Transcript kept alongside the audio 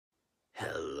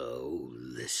Hello,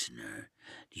 listener.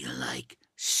 Do you like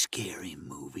scary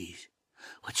movies?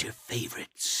 What's your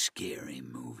favorite scary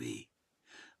movie?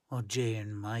 Well, Jay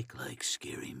and Mike like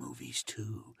scary movies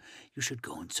too. You should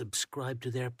go and subscribe to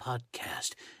their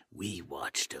podcast, We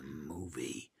Watched a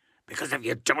Movie. Because if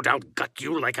you don't, I'll gut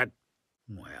you like a...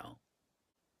 Well,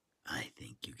 I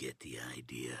think you get the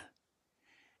idea.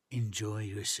 Enjoy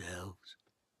yourselves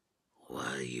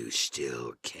while you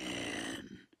still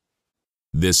can.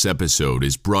 This episode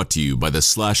is brought to you by the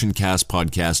Slash and Cast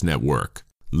Podcast Network.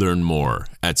 Learn more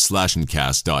at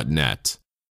slashandcast.net.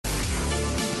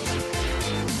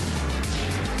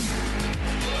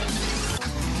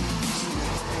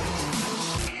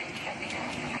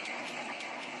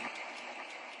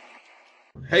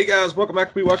 Hey guys, welcome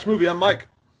back to We Watch Movie. I'm Mike.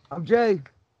 I'm Jay.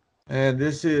 And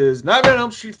this is Nightmare on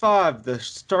Elm Street 5, the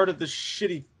start of the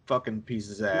shitty fucking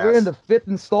piece's ass. We're in the 5th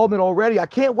installment already. I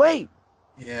can't wait.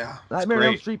 Yeah. Nightmare on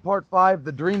Elm Street Part 5,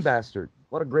 The Dream Bastard.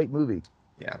 What a great movie.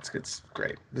 Yeah, it's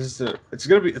great. It's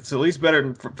at least better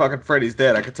than fucking Freddy's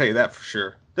Dead, I can tell you that for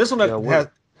sure. This one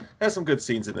has some good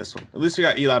scenes in this one. At least we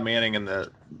got Eli Manning and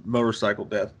the motorcycle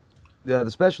death. Yeah, the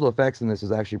special effects in this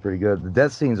is actually pretty good. The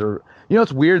death scenes are... You know,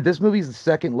 it's weird. This movie is the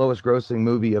second lowest grossing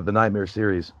movie of the Nightmare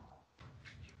series.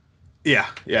 Yeah,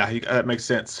 that makes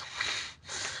sense.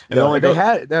 And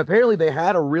apparently they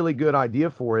had a really good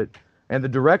idea for it, and the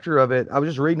director of it, I was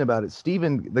just reading about it,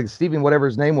 Steven, whatever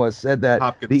his name was, said that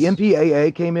Hopkins. The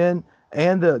MPAA came in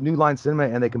and the New Line Cinema,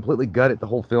 and they completely gutted the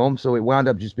whole film, so it wound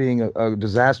up just being a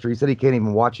disaster. He said he can't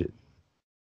even watch it.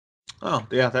 Oh,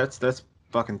 yeah, that's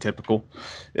fucking typical.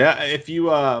 Yeah, if you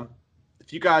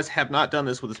guys have not done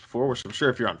this with us before, which I'm sure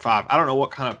if you're on 5, I don't know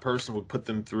what kind of person would put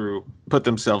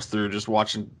themselves through just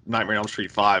watching Nightmare on Elm Street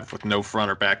 5 with no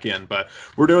front or back end. But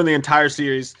we're doing the entire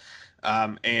series,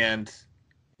 and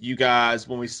you guys,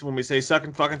 when we say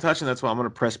sucking fucking touching, that's why I'm going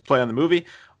to press play on the movie.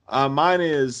 Mine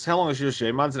is, how long is yours,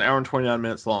 Jay? Mine's an hour and 29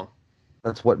 minutes long.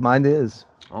 That's what mine is.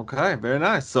 Okay, very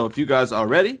nice. So if you guys are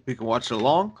ready, we can watch it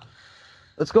along.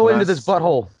 Let's go into this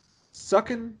butthole.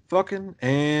 Sucking, fucking,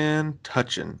 and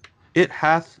touching. It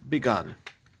hath begun.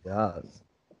 Yes.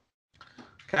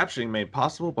 Captioning made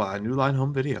possible by New Line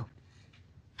Home Video.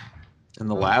 And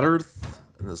the ladders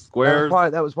and the squares.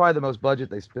 That was probably the most budget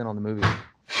they spent on the movie.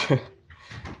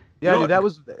 Yeah, dude,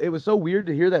 it was so weird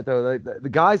to hear that though. The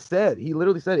guy he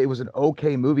literally said it was an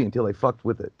okay movie until they fucked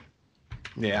with it.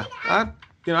 Yeah, I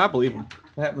believe him.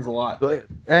 It happens a lot.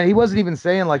 And he wasn't even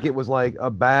saying like it was like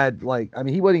a bad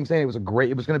he wasn't even saying it was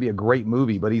going to be a great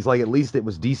movie, but he's like at least it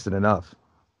was decent enough.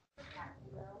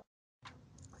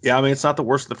 Yeah, I mean it's not the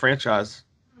worst of the franchise,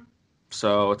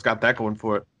 so it's got that going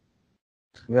for it.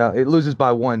 Yeah, it loses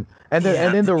by 1. And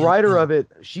then the writer of it,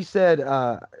 she said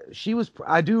I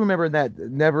do remember in that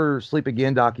Never Sleep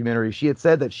Again documentary, she had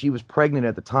said that she was pregnant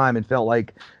at the time and felt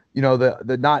like, you know,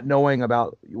 the not knowing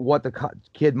about what the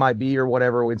kid might be or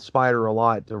whatever inspired her a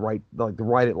lot to write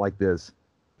it like this.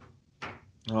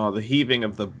 Oh, the heaving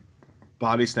of the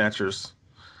body snatchers.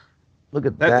 Look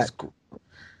at that.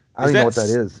 I don't even know what that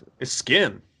is. It's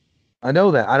skin. I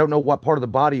know that. I don't know what part of the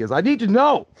body is. I need to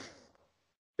know.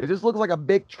 It just looks like a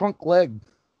big trunk leg.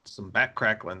 Some back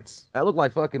cracklings. That looked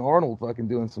like fucking Arnold fucking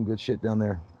doing some good shit down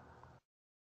there.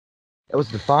 That was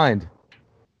defined.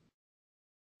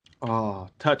 Oh,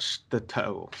 touch the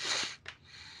toe.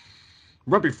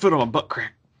 Rub your foot on my butt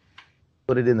crack.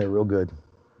 Put it in there real good.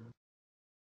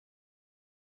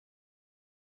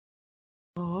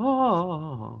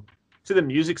 Oh. See, the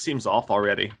music seems off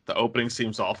already. The opening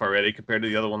seems off already compared to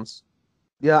the other ones.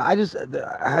 Yeah, I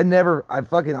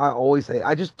always say,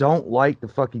 I just don't like the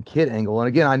fucking kid angle. And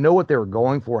again, I know what they were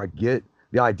going for. I get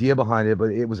the idea behind it,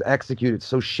 but it was executed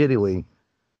so shittily.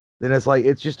 Then it's like,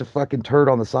 it's just a fucking turd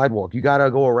on the sidewalk. You got to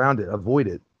go around it, avoid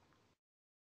it.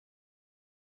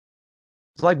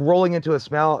 It's like rolling into a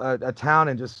town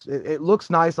and just, it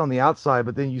looks nice on the outside,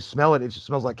 but then you smell it, it just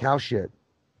smells like cow shit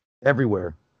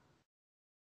everywhere.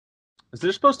 Is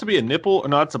there supposed to be a nipple? Or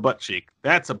no, that's a butt cheek.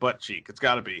 That's a butt cheek. It's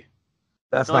got to be.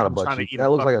 That's not a butt cheek. That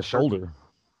looks like a shoulder.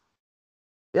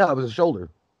 Yeah, it was a shoulder.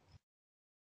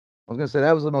 I was going to say,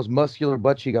 that was the most muscular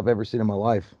butt cheek I've ever seen in my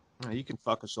life. Yeah, you can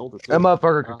fuck a shoulder, too. That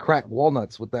motherfucker could crack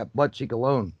walnuts with that butt cheek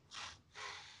alone.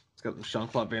 It's got the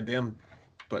Jean-Claude Van Damme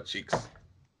butt cheeks.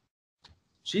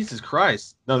 Jesus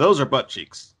Christ. No, those are butt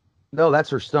cheeks. No, that's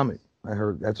her stomach. I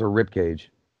heard that's her rib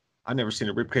cage. I've never seen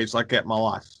a rib cage like that in my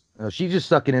life. She's just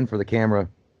sucking in for the camera.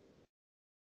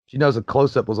 She knows a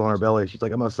close-up was on her belly. She's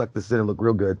like, I'm going to suck this in and look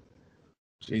real good.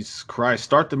 Jesus Christ.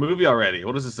 Start the movie already.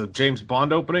 What is this, a James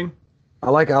Bond opening? I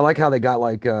like how they got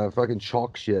like fucking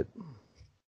chalk shit.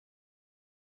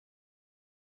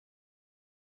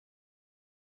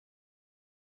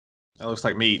 That looks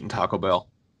like me eating Taco Bell.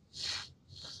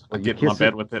 I You get in my kiss bed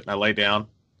it. with it and I lay down. Oh,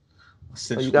 you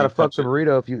Essentially gotta fuck touch the it.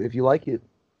 burrito if you like it.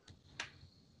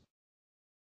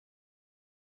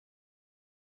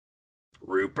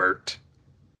 Rupert.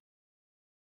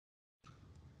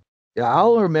 Yeah,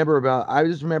 I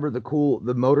just remember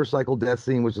the motorcycle death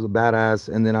scene, which was a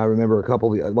badass, and then I remember a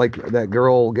couple of like that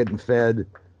girl getting fed,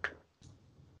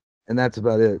 and that's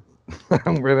about it. I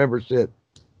don't remember shit.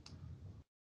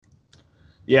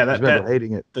 Yeah, I just that remember that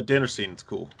hating it. the dinner scene's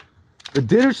cool. The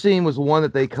dinner scene was the one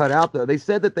that they cut out though. They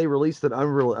said that they released an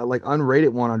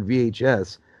unrated one on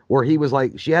VHS where he was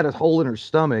like she had a hole in her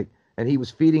stomach and he was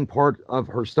feeding part of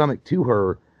her stomach to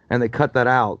her and they cut that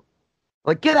out.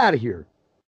 Like, get out of here,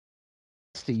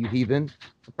 you heathen.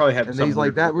 Probably had And then some he's like,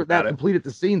 weird that rule about that it. completed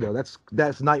the scene though.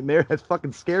 That's nightmare. That's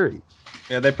fucking scary.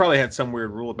 Yeah, they probably had some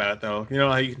weird rule about it though. You know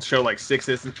how you can show like 6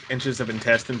 inches of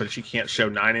intestine, but you can't show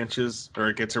 9 inches, or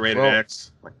it gets a rated Well,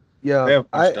 X. Like, yeah, they have a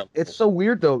bunch of stuff. it's so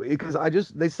weird though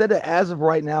because they said that as of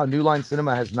right now, New Line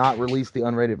Cinema has not released the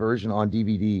unrated version on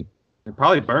DVD. They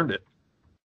probably burned it.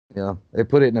 Yeah, they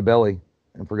put it in a belly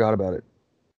and forgot about it.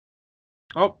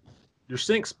 Oh, your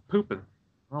sink's pooping.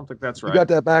 I don't think that's You right. got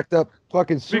that backed up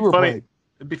fucking It'd be sewer funny. pipe.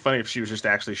 It'd be funny if she was just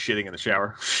actually shitting in the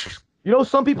shower. You know,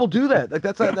 some people do that. Like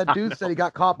that's how that I dude know. said he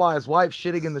got caught by his wife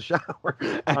shitting in the shower,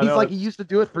 and I he's know like he used to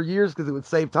do it for years because it would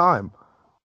save time.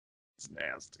 it's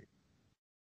nasty.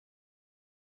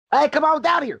 Hey, come on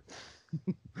down here.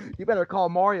 You better call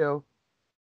Mario.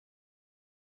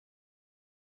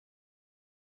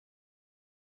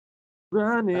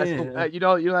 Running, You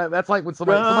know, that's like when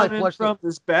somebody running flushed from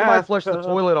this somebody flushed the bathtub.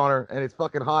 toilet on her and it's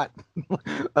fucking hot.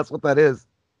 That's what that is.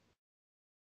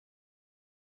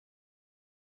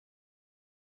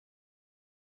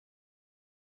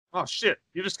 Oh shit!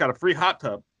 You just got a free hot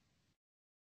tub.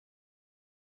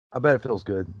 I bet it feels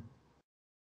good.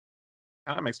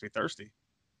 Kind of makes me thirsty.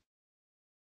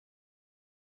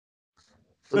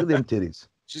 Look at them titties.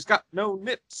 She's got no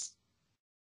nips.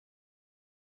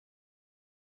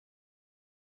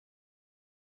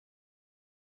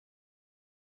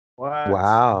 What?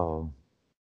 Wow.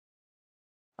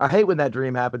 I hate when that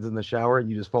dream happens in the shower and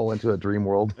you just fall into a dream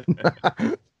world.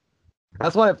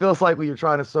 That's what it feels like when you're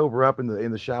trying to sober up in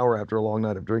the shower after a long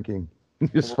night of drinking. You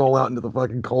just fall out into the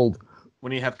fucking cold.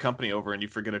 When you have company over and you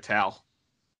forget a towel.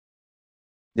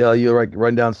 Yeah, you like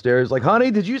run downstairs like, honey,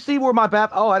 did you see where my bath?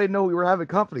 Oh, I didn't know we were having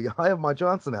company. I have my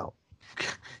Johnson out.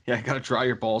 Yeah, you gotta dry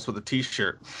your balls with a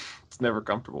t-shirt. It's never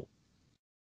comfortable.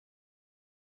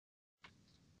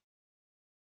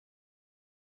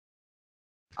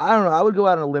 I don't know. I would go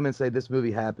out on a limb and say this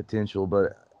movie had potential,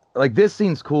 but like this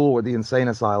scene's cool with the insane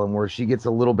asylum where she gets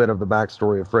a little bit of the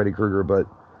backstory of Freddy Krueger, but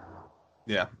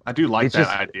Yeah, I do like it's that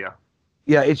just idea.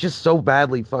 yeah, it's just so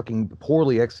badly fucking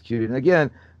poorly executed. And again,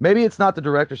 maybe it's not the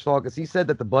director's fault because he said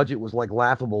that the budget was like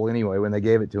laughable anyway when they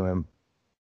gave it to him.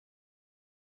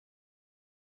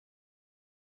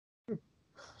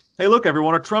 Hey, look,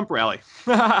 everyone, a Trump rally.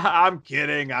 I'm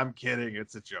kidding. I'm kidding.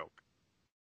 It's a joke.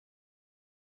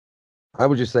 I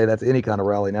would just say that's any kind of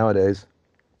rally nowadays.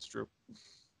 It's true.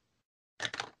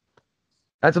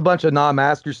 That's a bunch of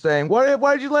non-maskers saying, why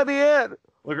did you let me in?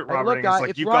 Look at Hey, Robert. look, He's guys, like,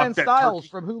 it's you Ryan got that Stiles turkey.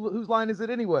 from whose line is it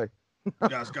anyway? You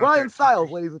guys got Ryan that Stiles,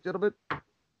 turkey. ladies and gentlemen.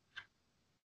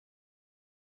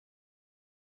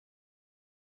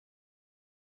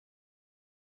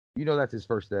 You know that's his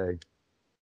first day.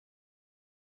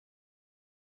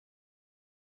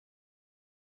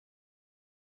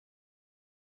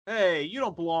 Hey, you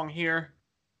don't belong here.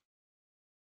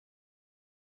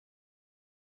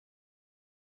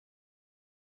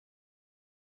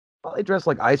 Well, they dress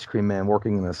like Ice Cream Man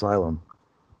working in an asylum.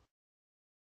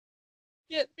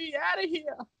 Get me out of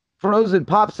here. Frozen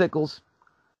popsicles.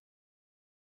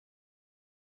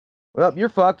 Well, you're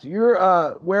fucked.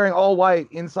 You're wearing all white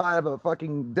inside of a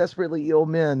fucking desperately ill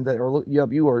men that are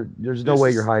yep, you are there's no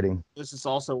way you're hiding. This is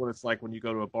also what it's like when you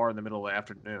go to a bar in the middle of the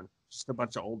afternoon. Just a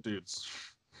bunch of old dudes.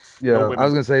 Yeah, No I women.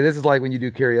 was gonna say this is like when you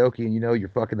do karaoke and you know you're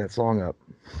fucking that song up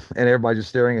and everybody's just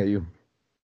staring at you.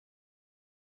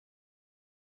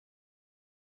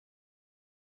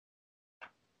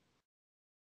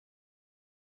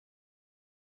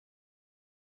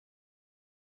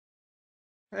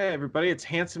 Hey, everybody, it's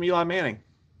handsome Eli Manning.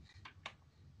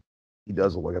 He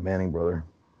does look like a Manning brother.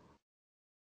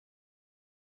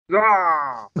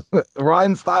 Ah!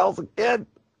 Ryan Stiles again.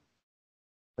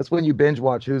 That's when you binge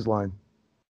watch Who's Line.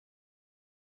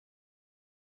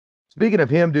 Speaking of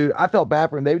him, dude, I felt bad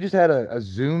for him. They just had a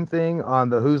Zoom thing on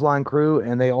the Who's Line crew,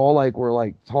 and they all like were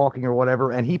like talking or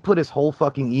whatever, and he put his whole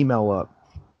fucking email up.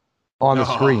 on the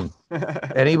No. screen.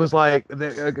 And he was like,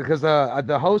 because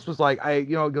the host was like, it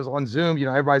goes on Zoom,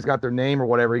 everybody's got their name or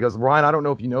whatever. He goes, Ryan, I don't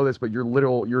know if you know this, but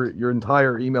your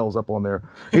entire email's up on there.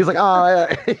 He's like,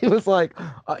 he was like,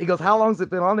 he goes, how long's it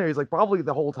been on there? He's like, probably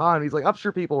the whole time. He's like, I'm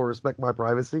sure people will respect my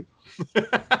privacy.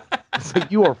 It's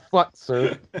like, you are fucked,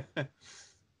 sir.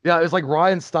 Yeah, it was like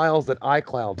Ryan Stiles at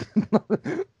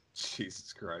iCloud.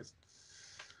 Jesus Christ.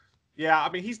 Yeah,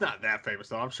 I mean, he's not that famous,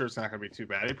 though. I'm sure it's not going to be too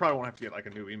bad. He probably won't have to get like a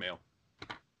new email.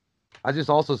 I just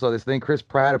also saw this thing. Chris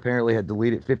Pratt apparently had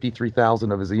deleted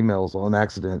 53,000 of his emails on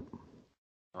accident.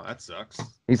 Oh, that sucks.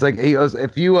 He's like, he goes,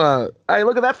 if you, hey,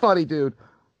 look at that funny dude.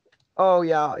 Oh,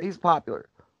 yeah, he's popular.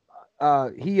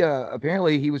 He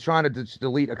apparently he was trying to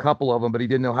delete a couple of them, but he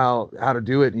didn't know how to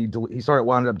do it, and he started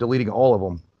winding up deleting all of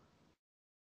them.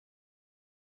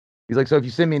 He's like, so if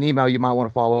you send me an email, you might want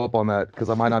to follow up on that because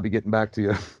I might not be getting back to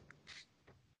you.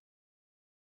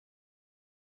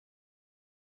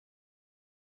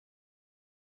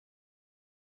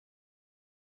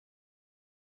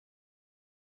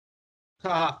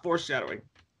 Foreshadowing.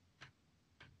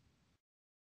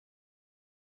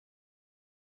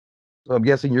 So I'm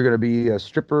guessing you're going to be a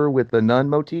stripper with the nun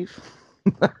motif.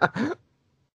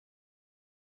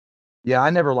 Yeah,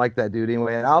 I never liked that dude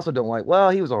anyway. And I also don't like,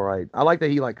 well, he was all right. I like that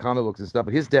he liked comic books and stuff,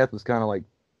 but his death was kind of like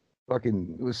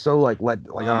fucking, it was so like, I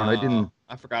don't know, it didn't.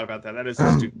 I forgot about that. That is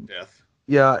a stupid death.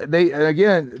 Yeah, and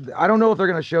again, I don't know if they're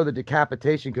going to show the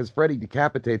decapitation because Freddy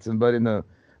decapitates him, but in the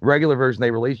regular version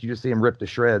they released, you just see him ripped to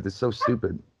shreds. It's so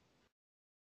stupid.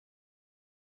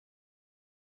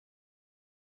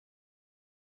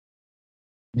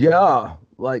 Yeah,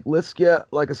 like let's get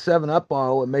like a 7-Up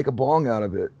bottle and make a bong out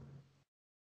of it.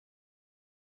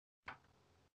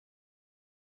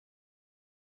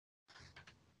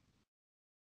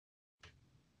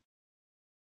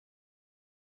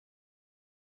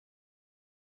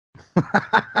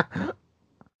 Why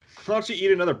don't you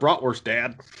eat another bratwurst,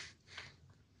 Dad?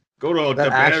 Go to That the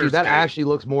Bears game. actually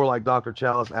looks more like Dr.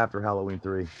 Chalice after Halloween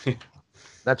 3.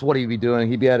 That's what he'd be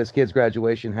doing. He'd be at his kid's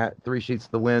graduation, 3 sheets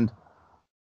to the wind.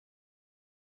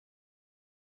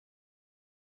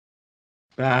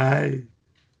 Bye.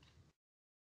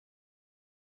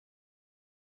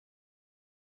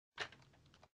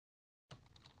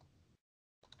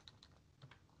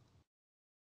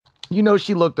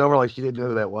 She looked over like she didn't know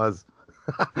who that was.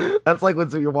 That's like when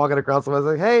you're walking across someone's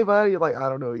like, hey, buddy. You're like, I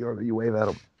don't know. You wave at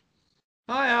him.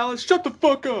 Hi, Alice. Shut the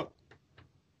fuck up.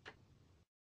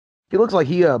 He looks like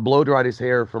he blow dried his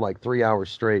hair for like 3 hours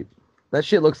straight. That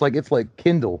shit looks like it's like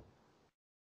Kindle.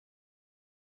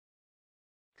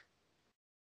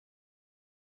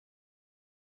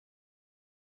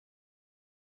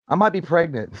 I might be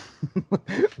pregnant.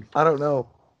 I don't know.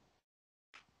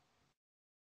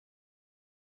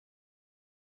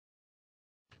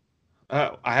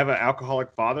 I have an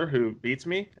alcoholic father who beats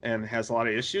me and has a lot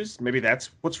of issues. Maybe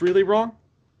that's what's really wrong.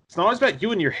 It's not always about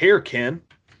you and your hair, Ken.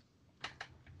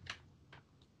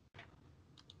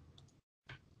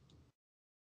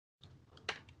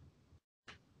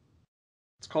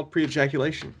 It's called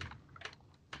pre-ejaculation.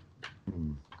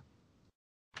 Hmm.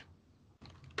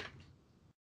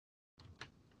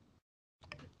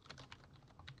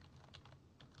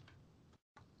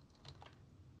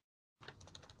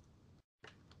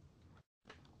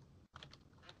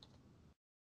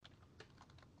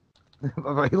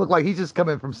 He looked like he's just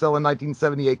coming from selling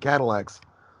 1978 Cadillacs.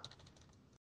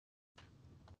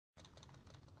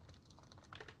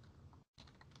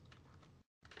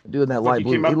 Doing that Like light you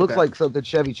blue. came He up with looks that. like something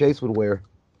Chevy Chase would wear.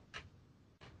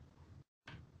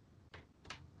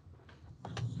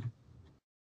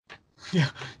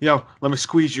 Yeah, let me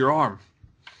squeeze your arm.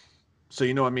 So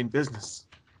you know I mean business.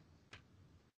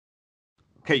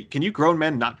 Okay, can you grown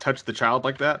men not touch the child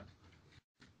like that?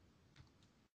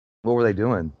 What were they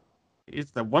doing?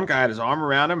 It's the one guy had his arm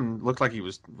around him and looked like he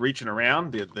was reaching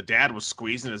around. The dad was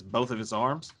squeezing both of his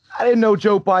arms. I didn't know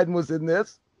Joe Biden was in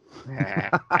this.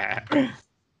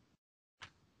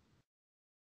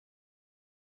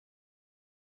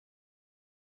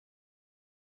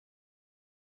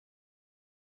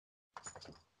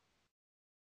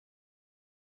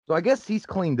 So I guess he's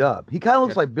cleaned up. He kind of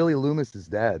looks like Billy Loomis's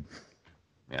dad.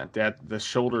 Yeah, dad, the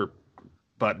shoulder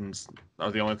buttons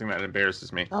are the only thing that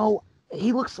embarrasses me. Oh,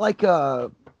 he looks like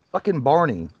fucking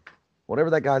Barney. Whatever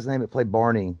that guy's name that played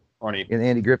Barney Barney, in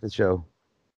Andy Griffith show.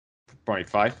 Barney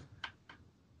Fife.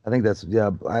 I think that's,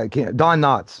 yeah, I can't. Don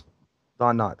Knotts.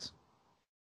 Don Knotts.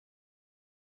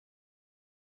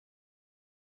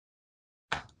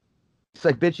 It's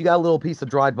like, bitch, you got a little piece of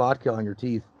dried vodka on your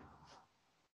teeth.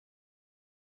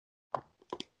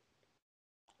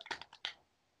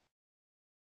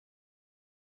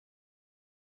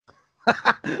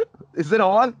 Is it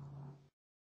on?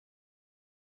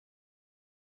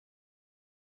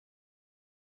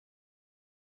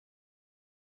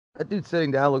 That dude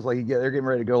sitting down looks like they're getting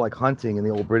ready to go like hunting in the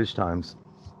old British times.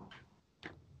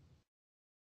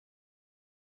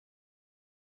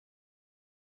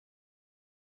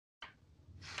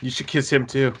 You should kiss him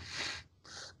too.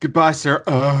 Goodbye, sir.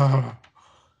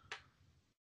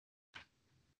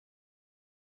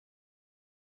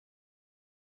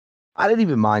 I didn't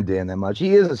even mind Dan that much.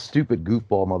 He is a stupid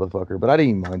goofball motherfucker, but I didn't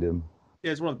even mind him.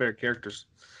 Yeah, he's one of the better characters.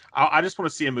 I just want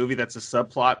to see a movie that's a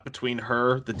subplot between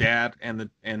her, the dad,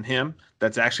 and him.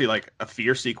 That's actually like a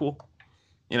Fear sequel.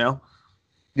 You know?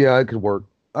 Yeah, it could work.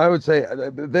 I would say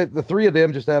the three of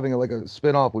them just having like a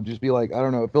spin-off would just be like, I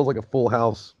don't know, it feels like a Full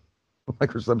House,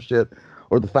 like or some shit,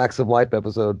 or the Facts of Life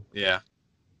episode. Yeah.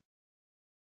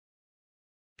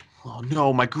 Oh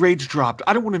no, my grades dropped.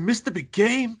 I don't want to miss the big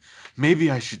game.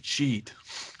 Maybe I should cheat.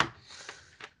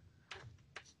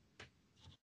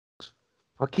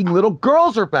 Fucking little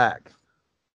girls are back.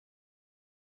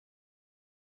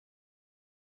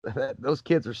 Those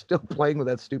kids are still playing with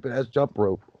that stupid ass jump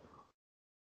rope.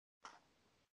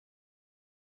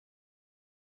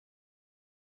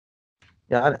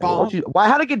 Yeah, why?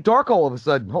 How'd it get dark all of a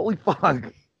sudden? Holy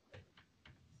fuck!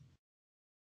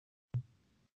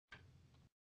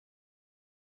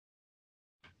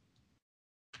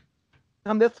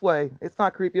 Come this way. It's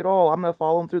not creepy at all. I'm gonna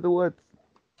follow him through the woods.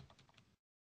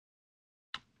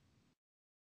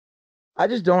 I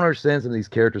just don't understand some of these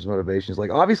characters' motivations.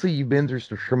 Like, obviously, you've been through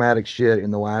some traumatic shit in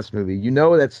the last movie. You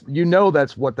know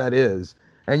that's what that is,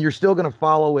 and you're still gonna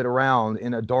follow it around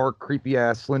in a dark, creepy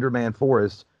ass Slender Man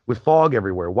forest with fog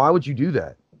everywhere. Why would you do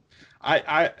that?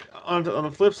 I on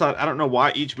the flip side, I don't know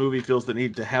why each movie feels the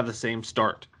need to have the same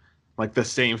start, like the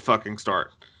same fucking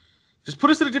start. Just put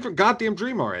us in a different goddamn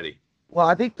dream already. Well,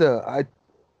 I think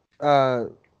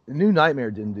New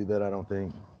Nightmare didn't do that. I don't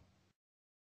think.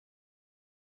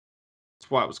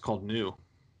 That's why it was called New.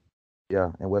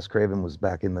 Yeah, and Wes Craven was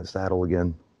back in the saddle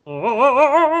again.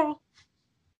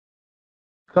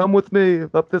 Come with me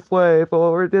up this way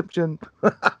for redemption.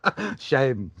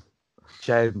 Shame.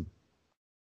 Shame.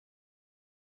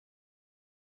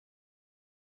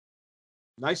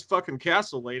 Nice fucking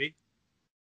castle, lady.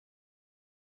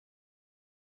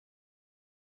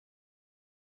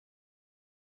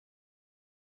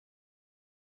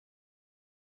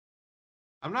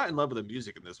 I'm not in love with the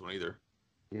music in this one either.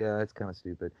 Yeah, it's kind of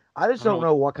stupid. I just I don't don't know.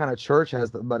 know what kind of church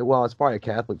has the, but well, it's probably a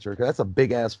Catholic church. That's a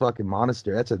big ass fucking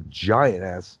monastery. That's a giant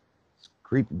ass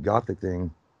creepy gothic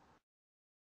thing.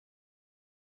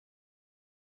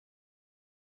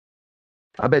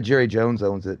 I bet Jerry Jones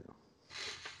owns it.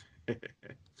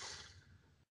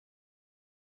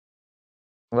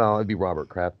 Well, it'd be Robert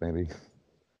Kraft, maybe.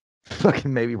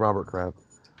 Fucking maybe Robert Kraft.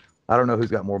 I don't know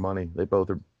who's got more money. They both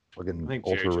are I fucking think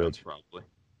Jerry ultra Jones rich. probably.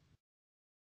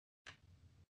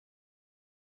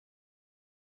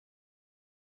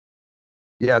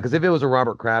 Yeah, because if it was a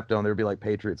Robert Kraft on, there'd be like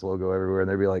Patriots logo everywhere, and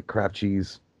there'd be like Kraft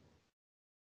cheese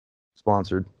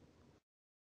sponsored.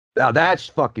 Now that's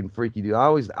fucking freaky, dude.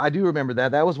 I do remember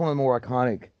that. That was one of the more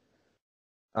iconic,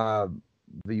 uh,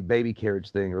 the baby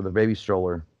carriage thing or the baby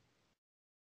stroller.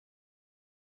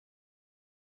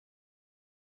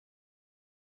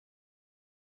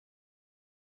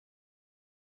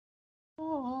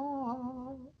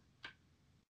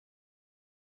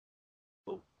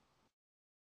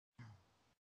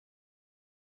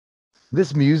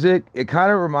 This music, it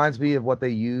kind of reminds me of what they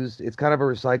used. It's kind of a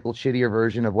recycled, shittier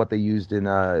version of what they used in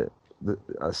the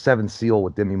Seven Seal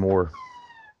with Demi Moore.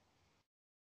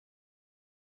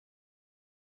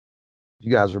 You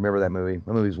guys remember that movie?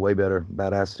 That movie's way better,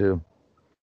 badass too.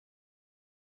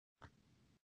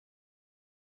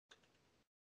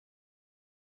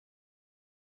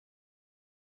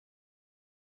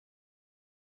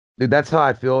 Dude, that's how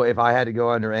I feel if I had to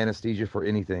go under anesthesia for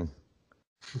anything.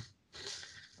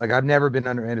 Like I've never been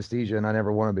under anesthesia, and I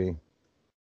never want to be.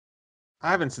 I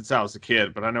haven't since I was a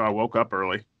kid, but I know I woke up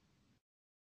early.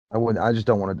 I wouldn't. I just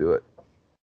don't want to do it.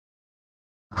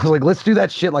 I was like, let's do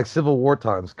that shit like Civil War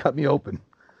times. Cut me open.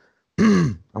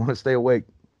 I want to stay awake.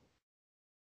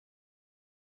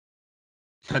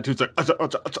 That dude's like, "Utta,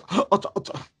 utta, utta, utta,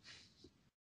 utta."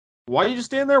 Why are you just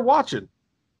standing there watching?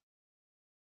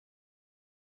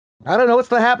 I don't know what's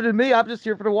gonna happen to me. I'm just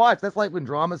here for the watch. That's like when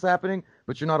drama's happening,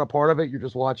 but you're not a part of it. You're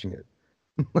just watching it.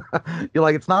 You're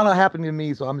like, it's not happening to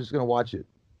me, so I'm just gonna watch it.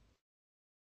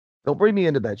 Don't bring me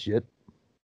into that shit.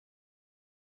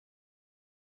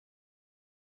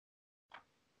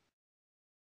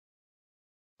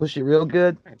 Push it real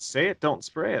good. Say it, don't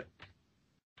spray it.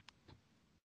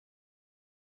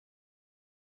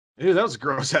 Ew, that was a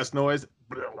gross ass noise.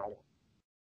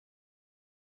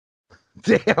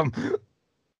 Damn.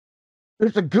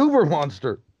 There's a goober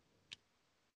monster.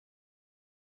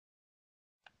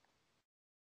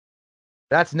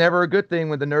 That's never a good thing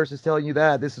when the nurse is telling you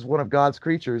that. This is one of God's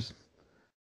creatures.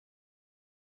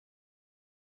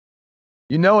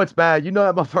 You know it's bad. You know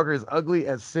that motherfucker is ugly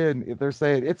as sin if they're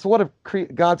saying it's one of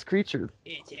God's creatures.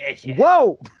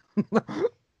 Whoa!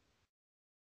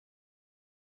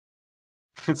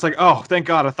 It's like, oh, thank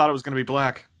God, I thought it was going to be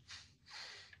black.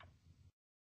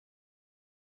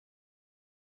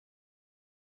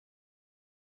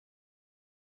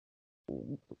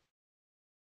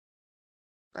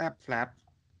 Flap, flap,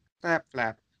 flap,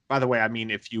 flap. By the way, I mean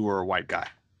if you were a white guy,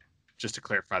 just to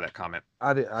clarify that comment.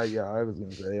 I was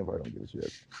gonna say if I don't give a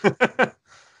shit.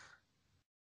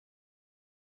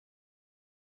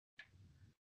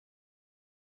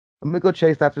 I'm gonna go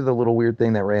chase after the little weird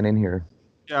thing that ran in here.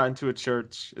 Yeah, into a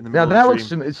church in the Now middle that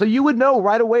of looks so you would know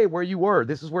right away where you were.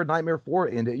 This is where Nightmare 4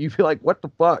 ended. You'd be like, what the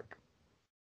fuck?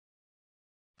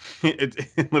 it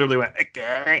literally went.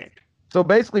 So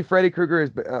basically, Freddy Krueger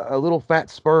is a little fat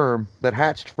sperm that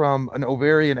hatched from an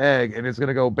ovarian egg and is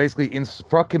gonna go basically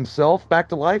instruct himself back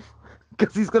to life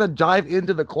because he's gonna dive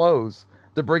into the clothes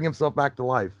to bring himself back to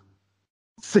life.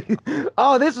 See,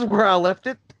 oh, this is where I left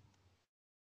it.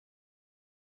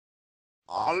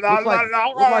 Looks like,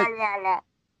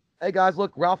 hey guys,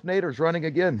 look, Ralph Nader's running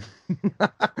again.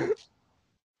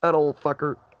 That old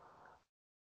fucker.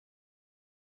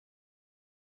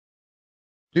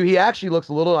 Dude, he actually looks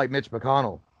a little like Mitch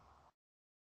McConnell.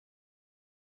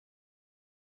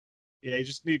 Yeah, you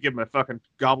just need to give him a fucking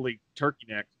gobbly turkey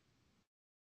neck.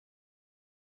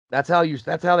 That's how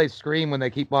they scream when they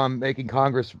keep on making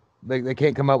Congress. They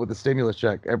can't come up with a stimulus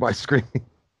check. Everybody's screaming.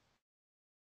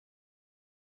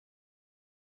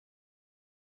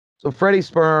 So Freddy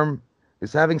Sperm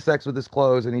is having sex with his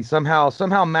clothes, and he somehow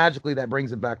magically that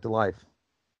brings him back to life.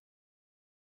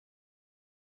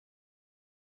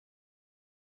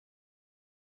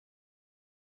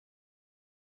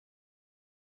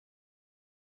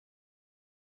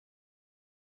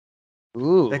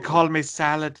 Ooh. They call me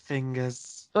salad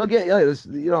fingers. So again, yeah,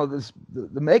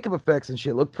 the makeup effects and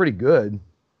shit look pretty good.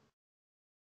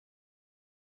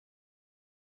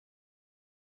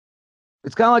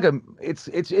 It's kind of like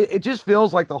it just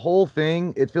feels like the whole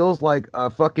thing. It feels like a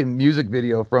fucking music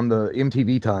video from the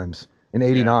MTV times in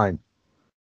 '89.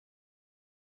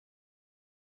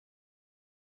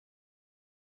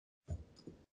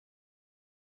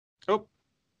 Oh,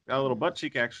 got a little butt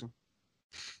cheek action.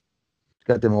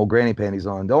 Got them old granny panties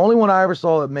on. The only one I ever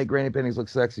saw that make granny panties look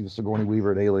sexy was Sigourney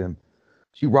Weaver at Alien.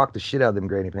 She rocked the shit out of them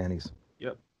granny panties.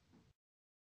 Yep.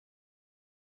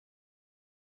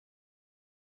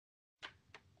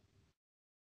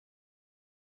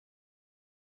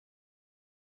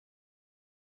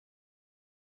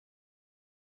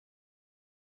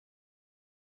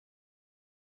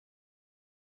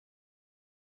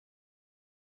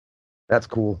 That's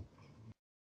cool.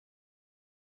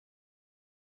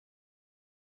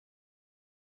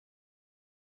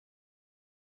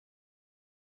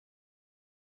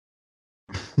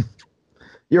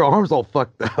 Your arm's all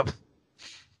fucked up.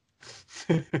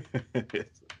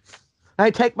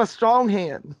 Hey, take my strong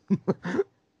hand.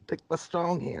 Take my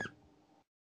strong hand.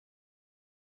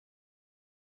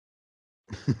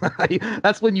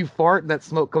 That's when you fart and that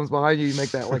smoke comes behind you. You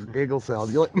make that like giggle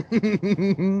sound. You're like,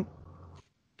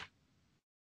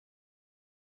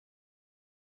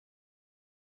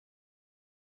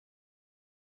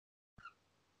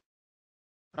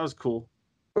 that was cool.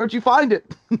 where'd you find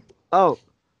it? Oh,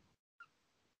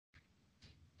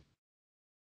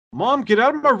 Mom, get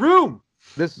out of my room.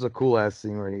 this is a cool ass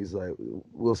scene where he's like,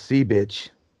 "We'll see, bitch."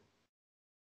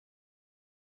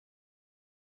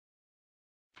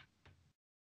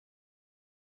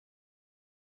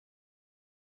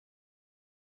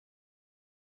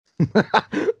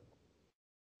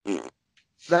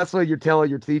 That's what you're telling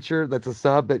your teacher that's a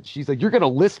sub that she's like, "You're gonna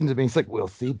listen to me." He's like, "We'll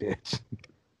see, bitch."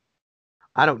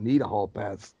 I don't need a hall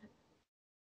pass.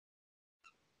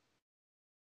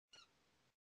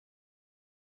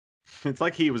 It's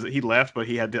like he left, but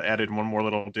he had to added one more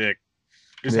little dick.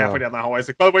 He's Yeah. halfway down the hallway. He's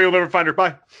like, by the way, you'll never find her.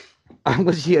 Bye. I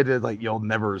wish he had to like, "You'll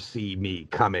never see me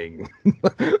coming."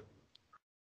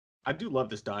 I do love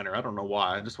this diner. I don't know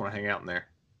why. I just want to hang out in there.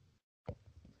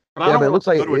 But Yeah, but it looks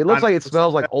like it smells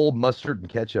smells like old mustard and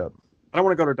ketchup. I don't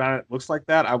want to go to a diner that looks like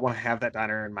that. I want to have that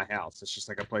diner in my house. It's just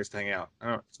like a place to hang out. I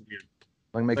don't know. It's weird.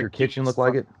 Like make Like your kitchen look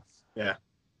like it. Yeah.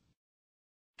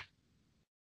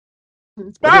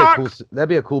 It's That'd be, back! that'd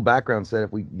be a cool background set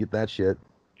if we get that shit.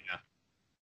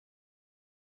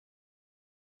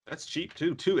 That's cheap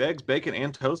too. 2 eggs, bacon,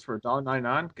 and toast for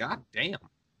 $1.99. God damn.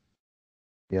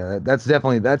 Yeah, that's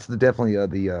definitely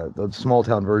the small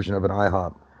town version of an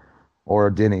IHOP or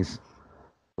a Denny's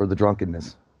for the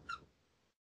drunkenness.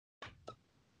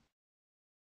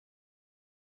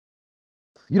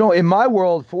 You know, in my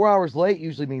world, 4 hours late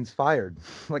usually means fired.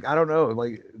 Like, I don't know.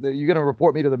 Like, you're gonna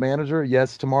report me to the manager?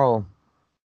 Yes, tomorrow.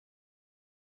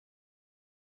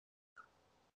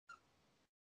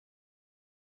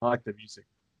 I like the music.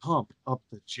 Pump up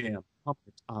the jam. Pump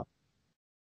it up.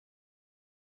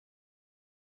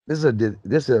 This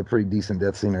is a pretty decent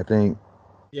death scene, I think.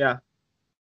 Yeah.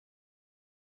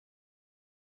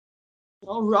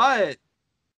 All right.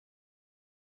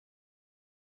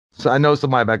 So I know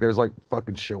somebody back there's like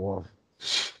fucking show off.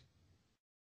 It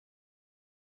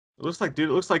looks like, dude,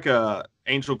 it looks like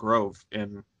Angel Grove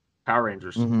in Power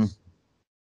Rangers. Mm-hmm.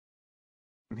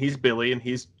 And he's Billy and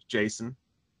he's Jason.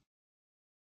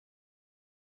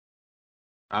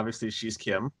 Obviously, she's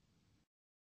Kim.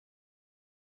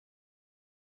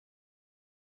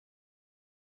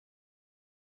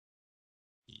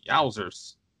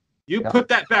 Yowzers. You Yeah, put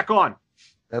that back on.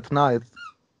 that's nice.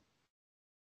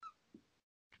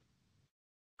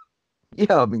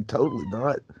 Yeah, I mean, totally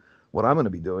not what I'm gonna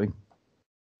be doing.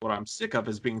 What I'm sick of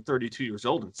is being 32 years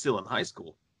old and still in high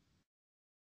school.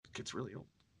 It gets really old.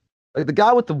 Like the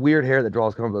guy with the weird hair that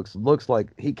draws comic books looks like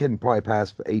he can probably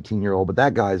pass for 18-year-old, but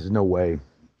that guy's no way.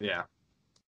 Yeah.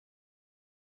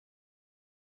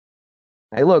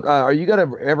 Hey, look, are you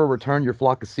gonna ever return your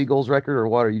Flock of Seagulls record, or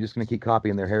what? Are you just gonna keep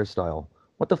copying their hairstyle?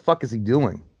 What the fuck is he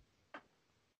doing?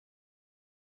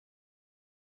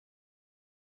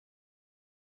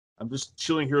 I'm just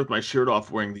chilling here with my shirt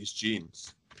off wearing these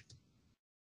jeans.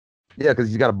 Yeah, because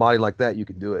he's got a body like that, you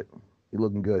can do it. He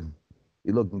looking good.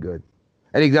 He looking good,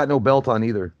 and he got no belt on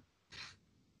either.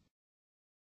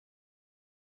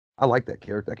 I like that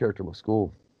character. That character looks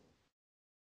cool.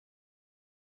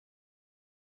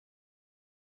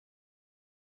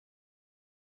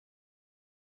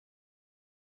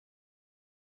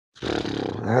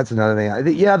 That's another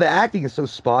thing. Yeah, the acting is so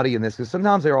spotty in this because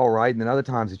sometimes they're all right, and then other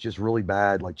times it's just really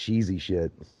bad, like cheesy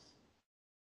shit.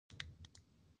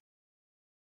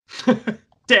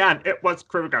 Dan, it was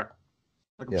Kruger.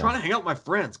 Like, I'm Yeah. trying to hang out with my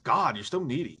friends. God, you're so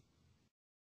needy.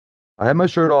 I have my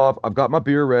shirt off, I've got my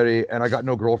beer ready, and I got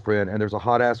no girlfriend, and there's a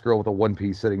hot ass girl with a one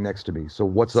piece sitting next to me. So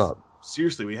what's up?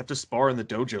 Seriously, we have to spar in the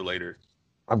dojo later.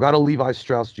 I've got a Levi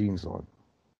Strauss jeans on.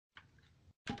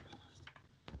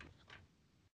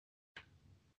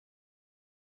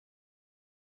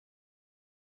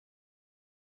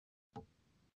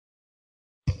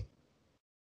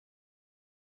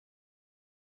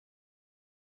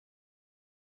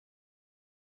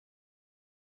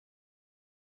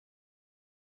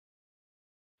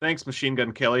 Thanks, Machine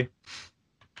Gun Kelly.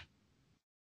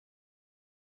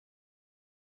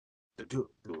 That's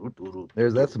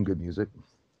some good music.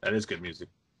 That is good music.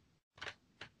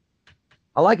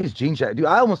 I like his jean jacket, dude.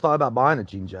 I almost thought about buying a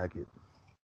jean jacket,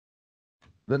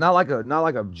 but not like a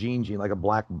jean, like a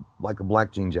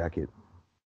black jean jacket.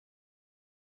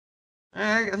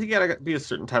 I think you gotta be a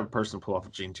certain type of person to pull off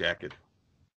a jean jacket.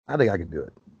 I think I can do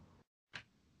it.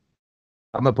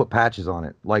 I'm gonna put patches on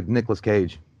it, like Nicolas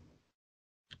Cage.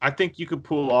 I think you could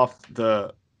pull off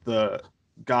the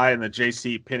guy in the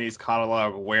J.C. Penney's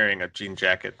catalog wearing a jean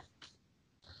jacket,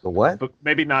 The what? but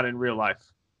maybe not in real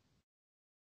life.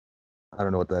 I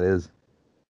don't know what that is.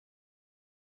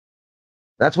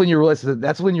 That's when you realize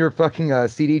that's when your fucking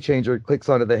CD changer clicks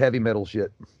onto the heavy metal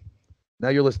shit. Now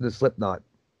you're listening to Slipknot.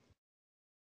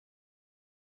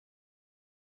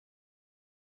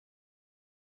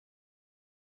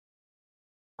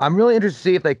 I'm really interested to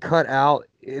see if they cut out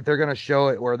if they're gonna show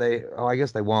it where they. Oh, I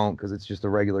guess they won't because it's just a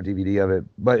regular DVD of it.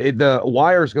 But the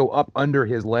wires go up under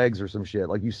his legs or some shit.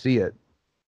 Like you see it.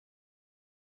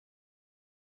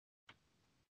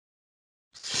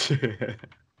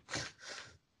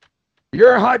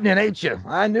 You're hunting it, ain't you?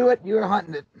 I knew it. You're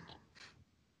hunting it.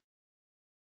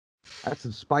 That's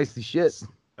some spicy shit.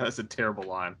 That's a terrible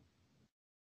line.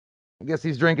 I guess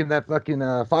he's drinking that fucking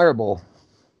fireball.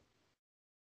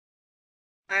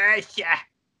 Yeah.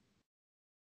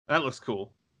 That looks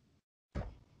cool.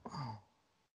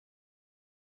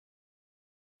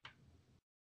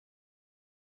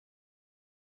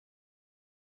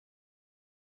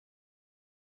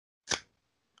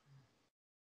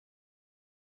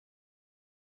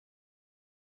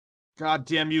 God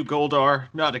damn you, Goldar.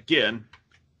 Not again.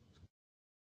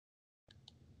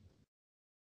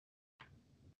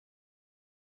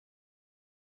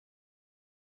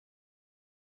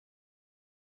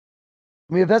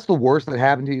 I mean, if that's the worst that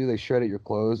happened to you, they shredded your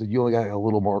clothes and you only got a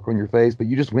little mark on your face, but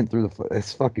you just went through the.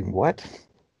 It's fucking what?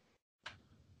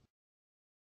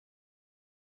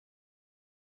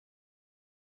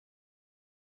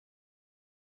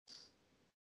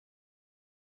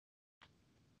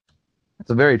 It's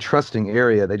a very trusting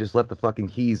area. They just left the fucking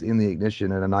keys in the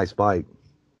ignition and a nice bike.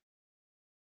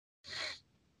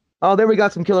 Oh, there we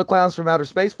got some Killer Clowns from Outer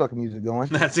Space fucking music going.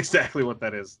 That's exactly what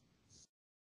that is.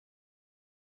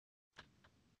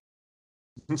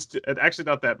 It's actually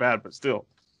not that bad, but still.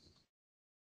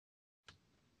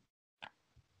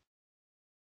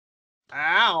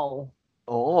 Ow.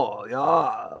 Oh,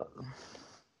 yeah.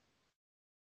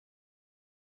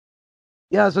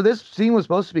 Yeah, so this scene was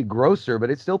supposed to be grosser, but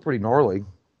it's still pretty gnarly.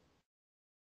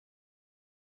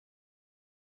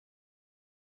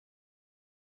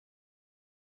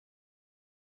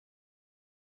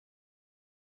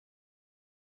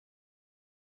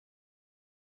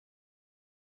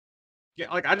 Yeah,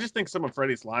 like I just think some of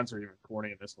Freddy's lines are even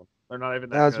corny in this one. They're not even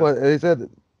that That's good. what they said.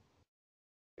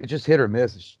 It just hit or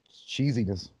miss. It's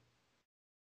cheesiness.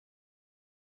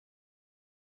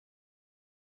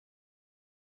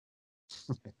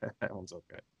 That one's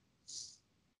okay.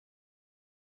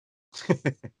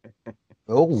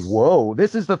 Oh, whoa.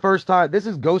 This is the first time. This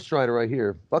is Ghost Rider right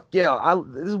here. Fuck yeah.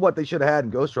 This is what they should have had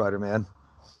in Ghost Rider, man.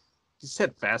 He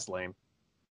said fast lane.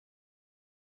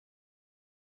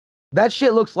 That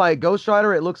shit looks like Ghost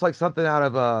Rider. It looks like something out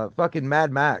of fucking Mad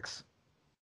Max.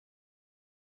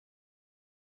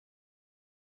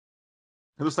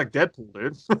 He looks like Deadpool,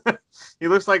 dude. He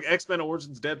looks like X-Men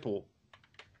Origins Deadpool.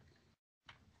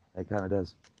 It kind of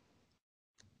does.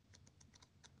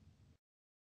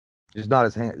 Just not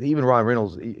his hand. Even Ryan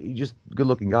Reynolds, he's just a good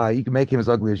looking guy. You can make him as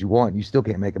ugly as you want. You still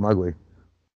can't make him ugly.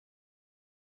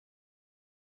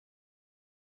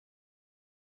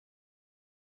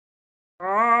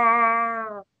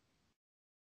 Ah!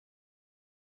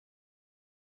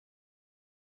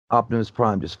 Optimus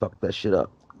Prime just fucked that shit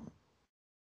up.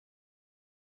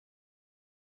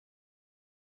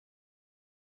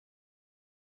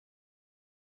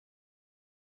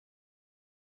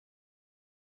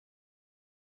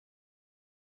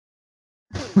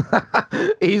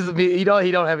 He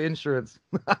don't have insurance.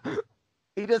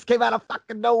 He just came out of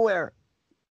fucking nowhere.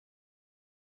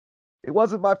 It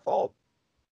wasn't my fault.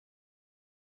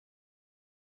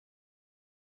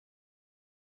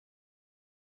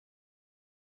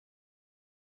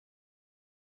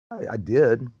 I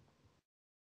did,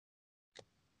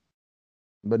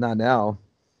 but not now.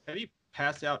 And he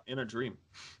passed out in a dream.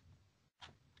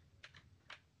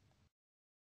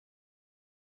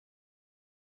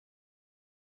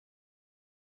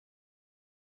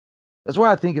 That's where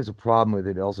I think is a problem with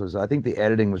it. Also, is I think the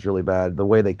editing was really bad, the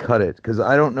way they cut it, because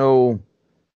I don't know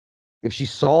if she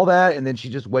saw that and then she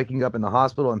just waking up in the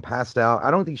hospital and passed out. I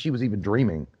don't think she was even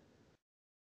dreaming,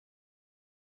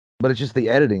 but it's just the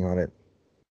editing on it.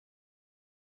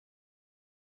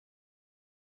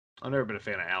 I've never been a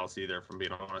fan of Alice either, from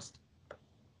being honest.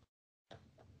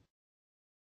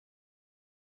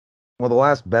 Well, the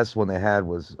last best one they had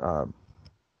was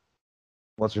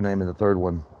what's her name in the third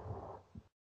one?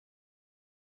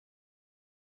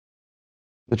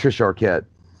 Patricia Arquette.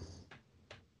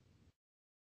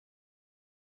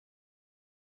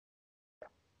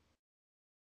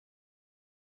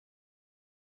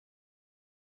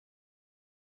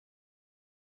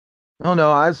 Oh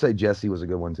no, I'd say Jesse was a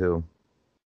good one too.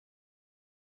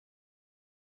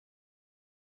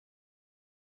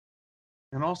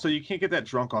 And also, you can't get that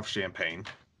drunk off champagne.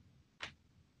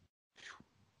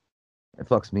 It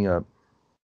fucks me up.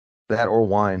 That or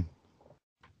wine.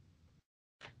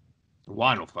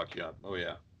 Wine will fuck you up. Oh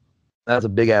yeah. That's a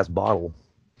big ass bottle.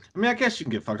 I mean, I guess you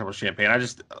can get fucked up with champagne. I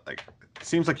just like it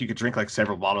seems like you could drink like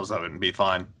several bottles of it and be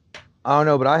fine. I don't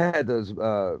know, but I had those.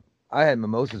 I had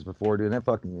mimosas before, dude. And that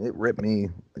fucking it ripped me.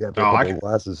 I got through a couple of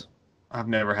glasses. I've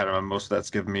never had a mimosa that's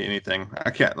given me anything.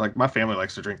 I can't like my family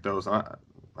likes to drink those. I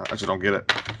just don't get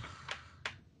it.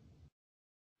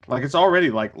 Like it's already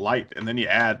like light, and then you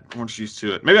add orange juice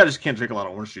to it. Maybe I just can't drink a lot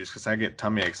of orange juice because I get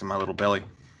tummy aches in my little belly.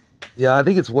 Yeah, I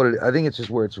think it's what it. I think it's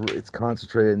just where it's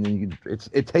concentrated, and then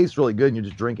it tastes really good, and you're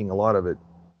just drinking a lot of it.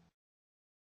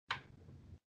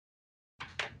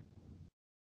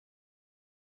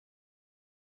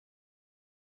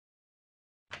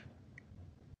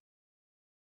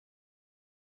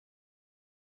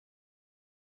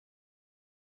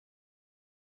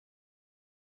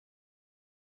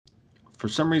 For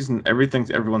some reason, everything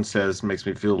everyone says makes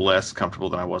me feel less comfortable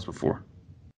than I was before.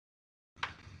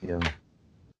 Yeah.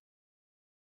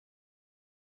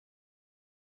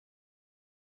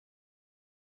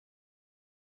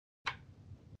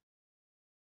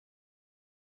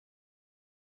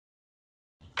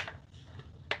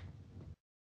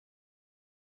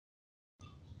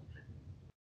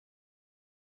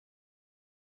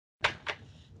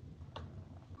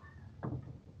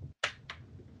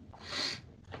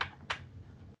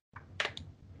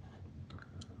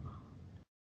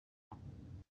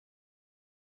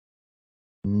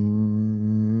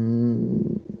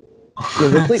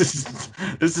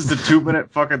 This is a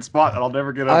 2-minute fucking spot that I'll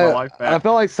never get out of my life back. I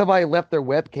felt like somebody left their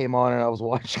webcam on and I was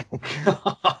watching.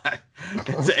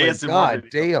 It's an ASMR God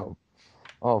video. damn.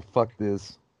 Oh, fuck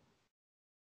this.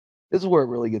 This is where it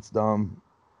really gets dumb.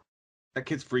 That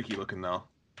kid's freaky looking though.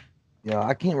 Yeah,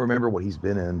 I can't remember what he's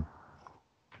been in.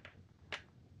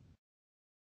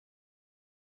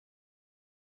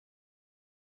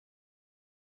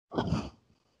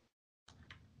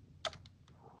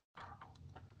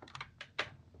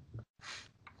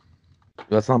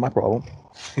 That's not my problem.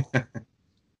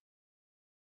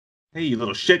 Hey, you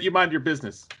little shit, you mind your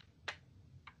business.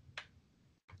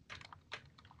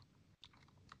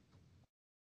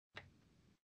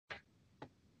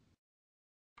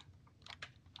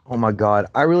 Oh my God.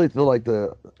 I really feel like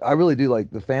I really do like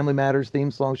the Family Matters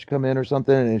theme song should come in or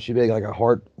something and it should be like a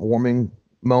heartwarming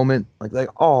moment. Like,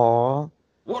 aw.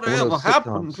 Whatever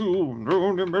happened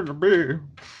to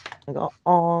Like,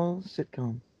 aw,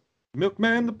 sitcom.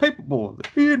 Milkman the Paperboy,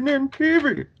 the evening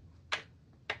TV.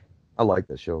 I like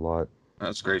that show a lot.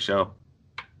 That's a great show.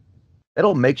 They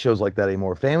don't make shows like that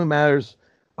anymore. Family Matters.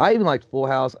 I even liked Full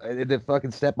House. I did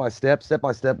fucking Step by Step. Step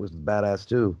by Step was badass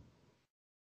too.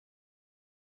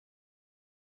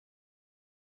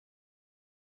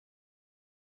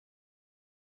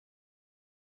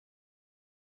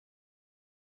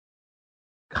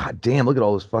 God damn, look at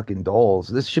all those fucking dolls.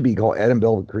 This should be called Adam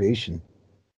Bell Creation.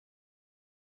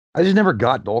 I just never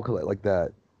got doll collect like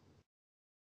that.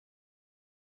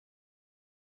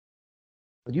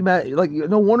 But you mad? Like,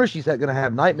 no wonder she's gonna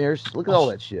have nightmares. Look at all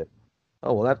that shit.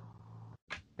 Oh well,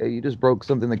 hey, you just broke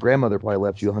something that grandmother probably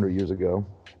left you 100 years ago.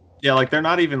 Yeah, like they're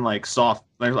not even like soft.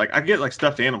 They're like, I get like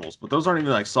stuffed animals, but those aren't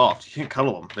even like soft. You can't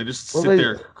cuddle them. They just sit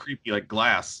there creepy like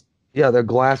glass. Yeah, they're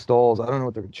glass dolls. I don't know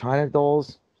what they're China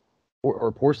dolls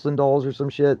or porcelain dolls or some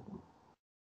shit. I'm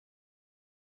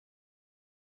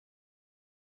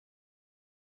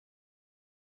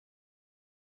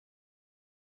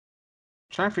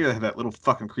trying to figure out who that little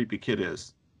fucking creepy kid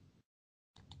is.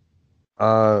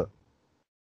 I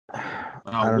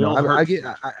don't know.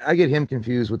 I get him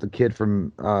confused with the kid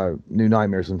from New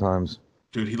Nightmare sometimes.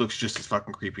 Dude, he looks just as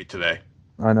fucking creepy today.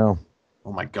 I know.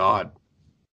 Oh my God.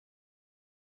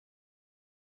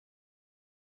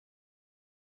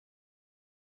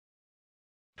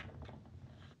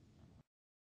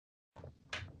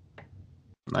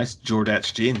 Nice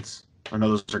Jordache jeans. I know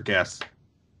those are Guess.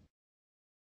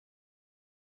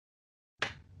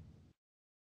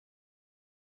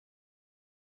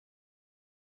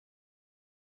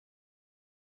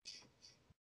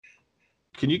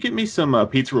 Can you get me some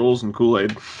pizza rolls and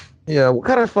Kool-Aid? Yeah, what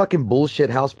kind of fucking bullshit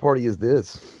house party is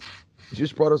this? You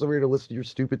just brought us over here to listen to your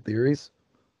stupid theories?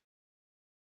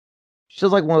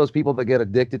 She's like one of those people that get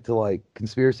addicted to like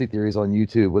conspiracy theories on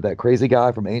YouTube with that crazy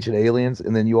guy from Ancient Aliens,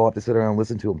 and then you all have to sit around and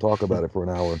listen to him talk about it for an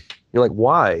hour. You're like,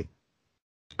 why?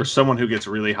 Or someone who gets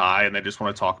really high and they just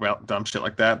want to talk about dumb shit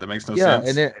like that. That makes no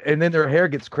sense. Yeah, and then their hair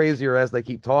gets crazier as they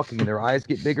keep talking, and their eyes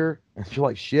get bigger. And you're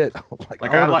like, shit. Like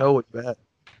I don't know what's that.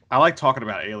 I like talking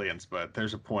about aliens, but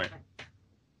there's a point.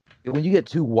 When you get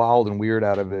too wild and weird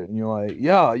out of it, and you're like,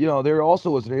 yeah, there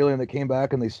also was an alien that came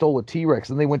back and they stole a T-Rex,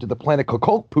 and they went to the planet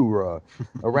Kokolpura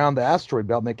around the asteroid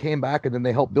belt, and they came back and then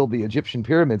they helped build the Egyptian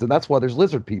pyramids, and that's why there's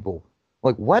lizard people.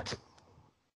 Like, what?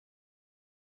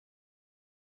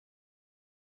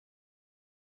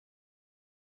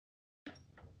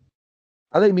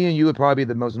 I think me and you would probably be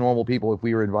the most normal people if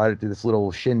we were invited to this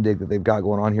little shindig that they've got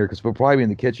going on here, because we're probably in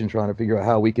the kitchen trying to figure out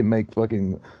how we can make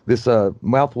fucking this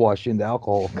mouthwash into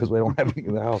alcohol because we don't have anything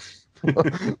in the house.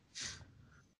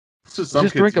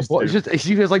 Just drink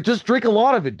she was like, just drink a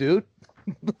lot of it, dude.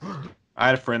 I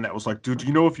had a friend that was like, dude,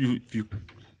 you know if you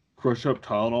crush up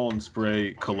Tylenol and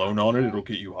spray cologne on it, it'll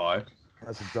get you high.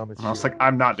 That's the dumbest shit. I was like,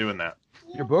 I'm not doing that.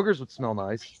 Your boogers would smell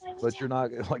nice, but you're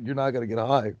not gonna get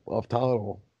high off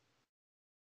Tylenol.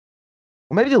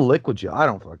 Well, maybe the liquid gel. I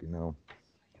don't fucking know.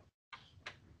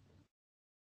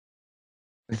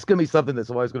 It's gonna be something that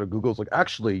somebody's gonna Google. It's like,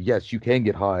 actually, yes, you can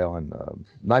get high on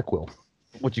NyQuil,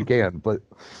 which you can, but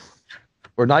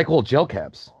or NyQuil gel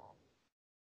caps.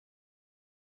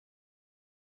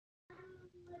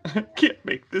 I can't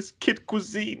make this kid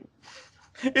cuisine.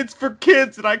 It's for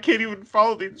kids, and I can't even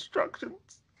follow the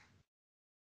instructions.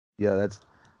 Yeah,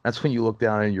 that's when you look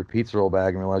down in your pizza roll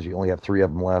bag and realize you only have 3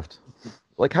 of them left.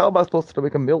 Like, how am I supposed to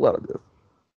make a meal out of this?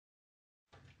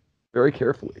 Very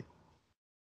carefully.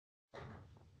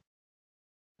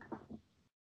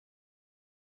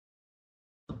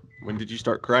 When did you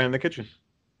start crying in the kitchen?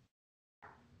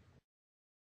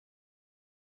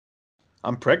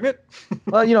 I'm pregnant?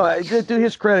 Well, to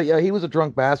his credit, yeah, he was a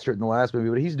drunk bastard in the last movie,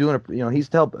 but he's doing he's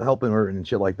helping her and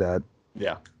shit like that.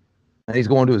 Yeah. And he's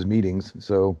going to his meetings,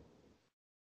 so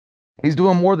he's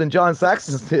doing more than John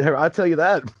Saxon's there. I tell you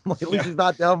that. Like, at least he's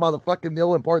not down by the fucking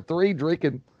mill in part 3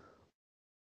 drinking.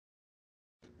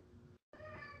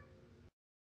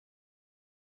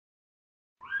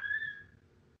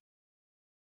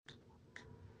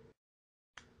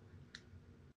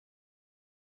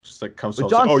 Just like comes But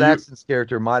home, like, John oh, you. Saxon's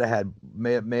character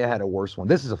may have had a worse one.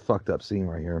 This is a fucked up scene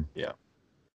right here. Yeah.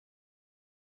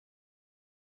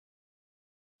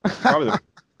 Probably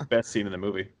the best scene in the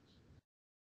movie.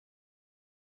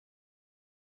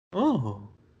 Oh.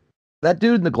 That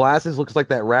dude in the glasses looks like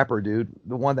that rapper dude.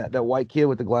 The one that white kid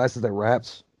with the glasses that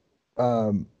raps.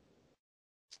 Um,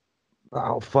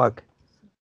 oh fuck.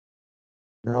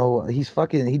 No, he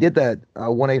did that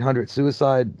 1-800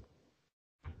 suicide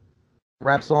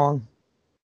rap song.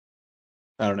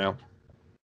 I don't know.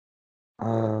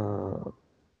 Uh,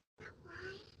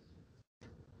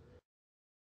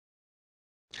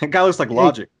 That guy looks like yeah,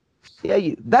 Logic.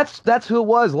 yeah, that's who it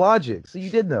was, Logic. So you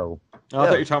did know. Oh, I Yeah.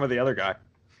 thought you were talking about the other guy.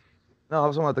 No, I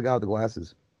was talking about the guy with the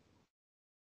glasses.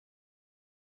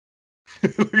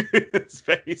 Look at his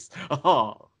face.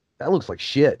 Oh. That looks like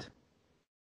shit.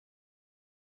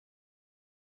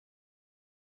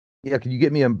 Yeah, can you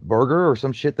get me a burger or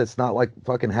some shit that's not like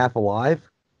fucking half alive?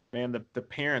 Man, the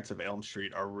parents of Elm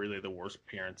Street are really the worst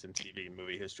parents in TV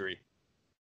movie history.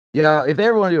 Yeah, if they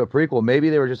ever want to do a prequel, maybe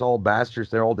they were just all bastards.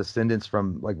 They're all descendants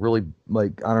from like really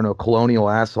like I don't know colonial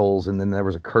assholes, and then there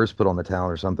was a curse put on the town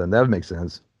or something. That would make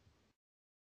sense.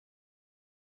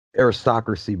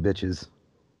 Aristocracy bitches.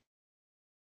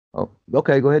 Oh,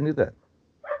 okay, go ahead and do that.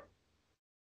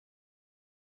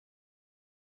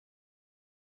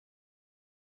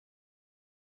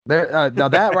 There, now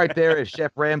that right there is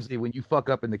Chef Ramsay when you fuck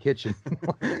up in the kitchen.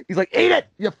 He's like, "Eat it,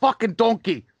 you fucking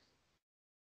donkey."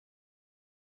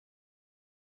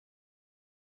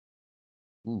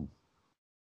 Ooh,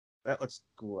 That looks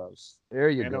gross. there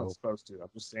you I know go. it's supposed to. I'm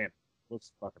just saying. It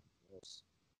looks fucking gross.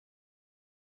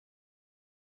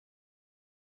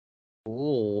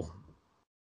 Ooh.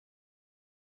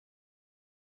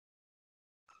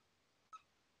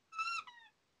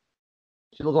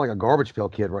 She looks like a garbage pail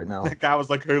kid right now. That guy was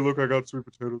like, hey, look, I got sweet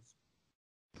potatoes.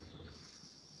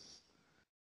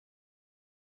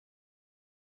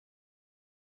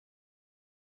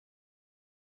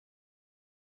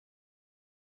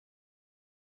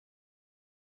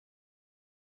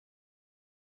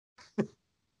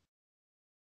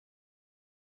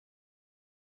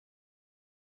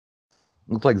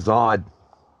 Looks like Zod.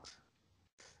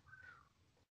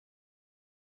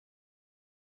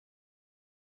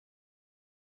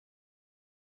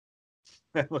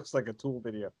 That looks like a Tool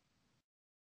video.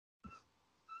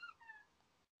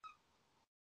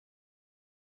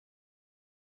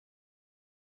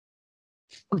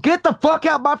 Get the fuck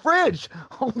out my fridge!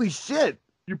 Holy shit!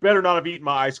 You better not have eaten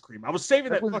my ice cream. I was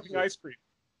saving That that was- fucking ice cream.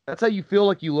 That's how you feel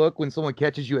like you look when someone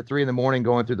catches you at 3 a.m.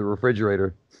 going through the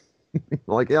refrigerator.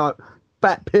 Like, yeah,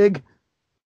 fat pig.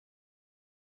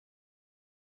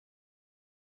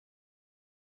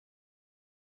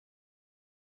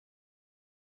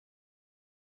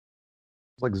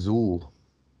 It's like Zool.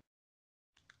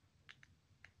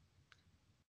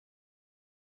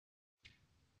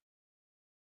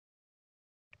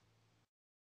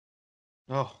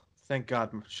 Oh, thank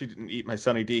God she didn't eat my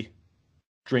Sunny D.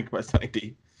 Drink my Sunny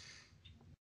D.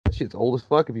 That shit's old as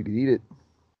fuck if you could eat it.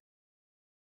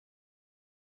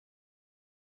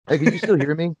 Hey, can you still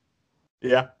hear me?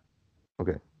 Yeah.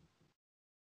 Okay.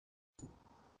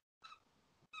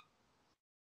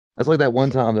 That's like that one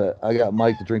time that I got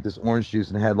Mike to drink this orange juice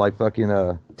and it had like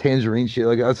fucking tangerine shit.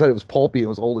 Like I said, it was pulpy. It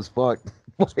was old as fuck.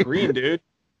 It's green, dude.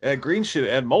 Green shit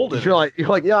had mold in it. You're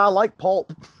like, yeah, I like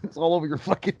pulp. It's all over your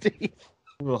fucking teeth.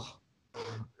 Ugh.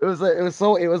 It was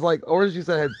like orange juice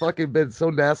that had fucking been so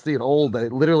nasty and old that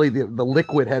it literally the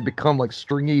liquid had become like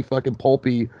stringy fucking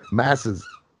pulpy masses.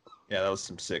 Yeah, that was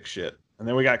some sick shit. And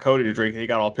then we got Cody to drink. He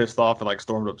got all pissed off and like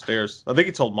stormed upstairs. I think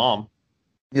he told mom.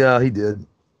 Yeah, he did.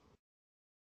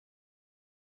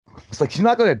 It's like she's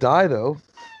not gonna die though.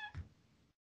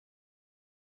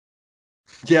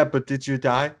 Yeah, but did you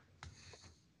die?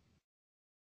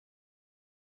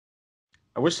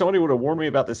 I wish somebody would have warned me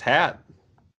about this hat.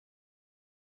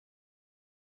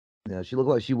 Yeah, she looked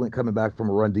like she went coming back from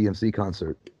a Run DMC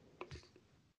concert.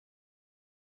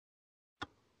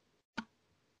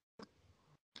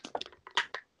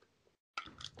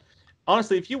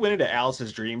 Honestly, if you went into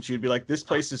Alice's dreams, you'd be like, this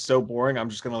place is so boring, I'm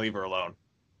just going to leave her alone.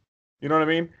 You know what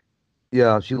I mean?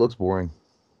 Yeah, she looks boring.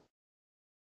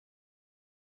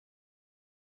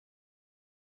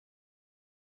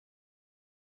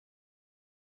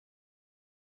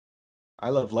 I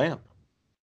love Lamp.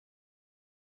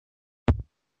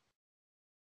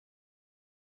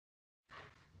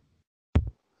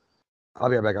 I'll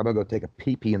be right back. I'm gonna go take a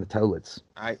pee pee in the toilets.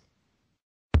 All right.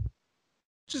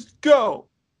 Just go.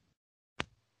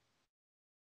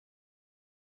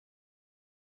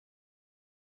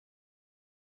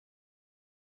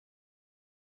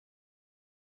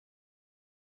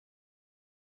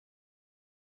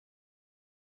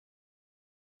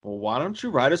 Well, why don't you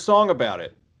write a song about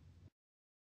it?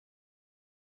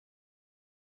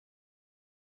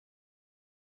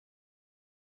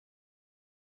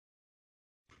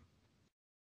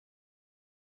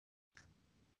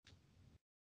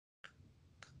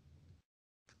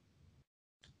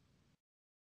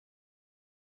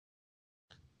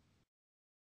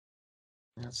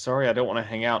 Sorry, I don't want to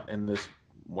hang out in this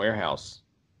warehouse.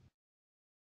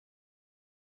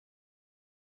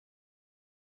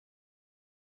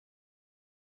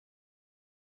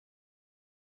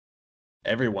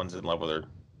 Everyone's in love with her.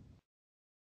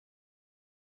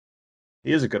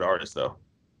 He is a good artist, though.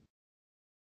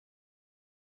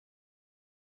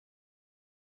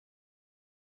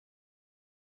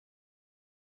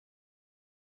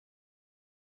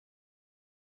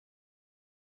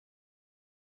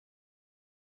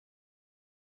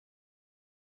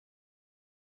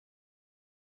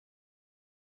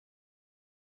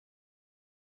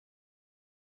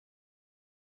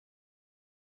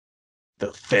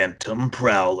 The Phantom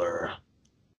Prowler.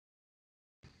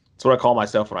 That's what I call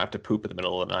myself when I have to poop in the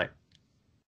middle of the night.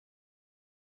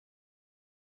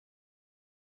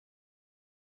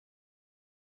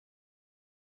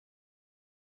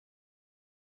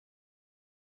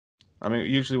 I mean,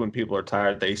 usually when people are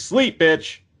tired, they sleep,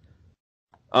 bitch.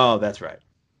 Oh, that's right.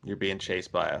 You're being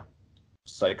chased by a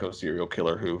psycho serial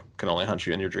killer who can only hunt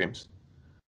you in your dreams.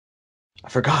 I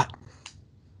forgot.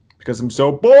 Because I'm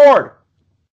so bored.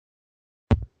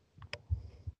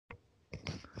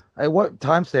 Hey, what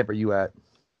timestamp are you at?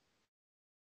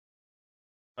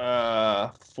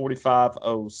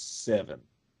 4507.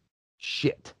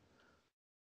 Shit.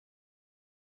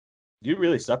 You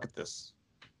really suck at this.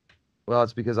 Well,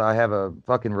 it's because I have a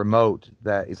fucking remote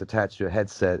that is attached to a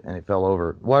headset and it fell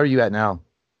over. What are you at now?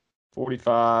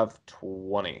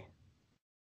 4520.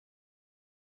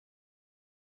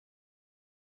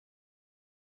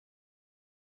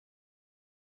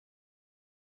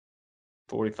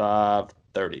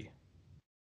 $45.30.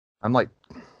 I'm like,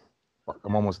 fuck,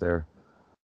 I'm almost there.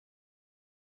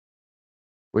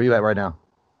 Where are you at right now?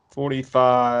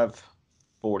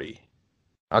 45.40.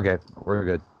 Okay, we're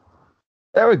good.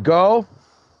 There we go.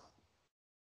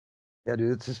 Yeah,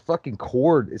 dude, it's this fucking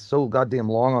cord. It's so goddamn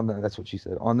long on that's what she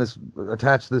said. On this,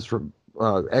 attached to this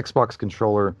Xbox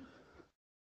controller.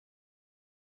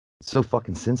 It's so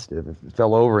fucking sensitive. If it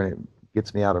fell over and it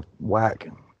gets me out of whack.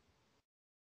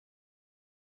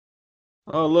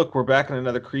 Oh, look, we're back in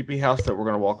another creepy house that we're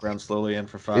going to walk around slowly in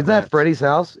for 5 Isn't minutes. that Freddy's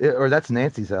house? Or that's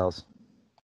Nancy's house.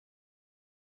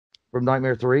 From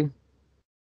Nightmare 3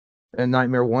 and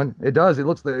Nightmare 1. It does. It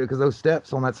looks because those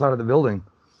steps on that side of the building.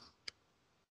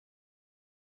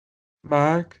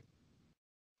 Mike?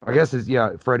 I guess it's,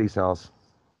 yeah, Freddy's house.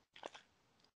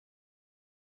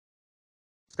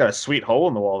 It's got a sweet hole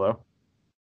in the wall, though.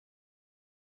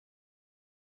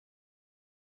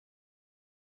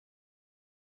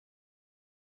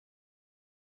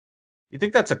 You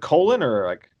think that's a colon or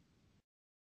like?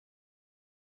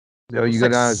 Oh, you go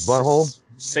like down his butthole?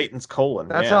 Satan's colon.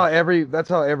 That's yeah. That's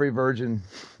how every virgin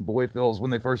boy feels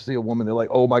when they first see a woman. They're like,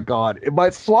 "Oh my god, it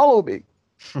might swallow me."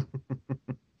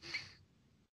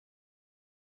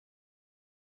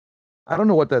 I don't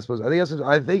know what that's supposed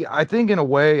to, I think in a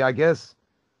way, I guess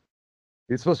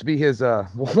it's supposed to be his why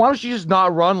don't you just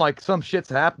not run like some shit's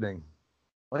happening?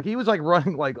 Like he was like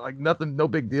running like nothing, no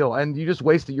big deal. And you just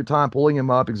wasted your time pulling him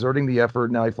up, exerting the effort,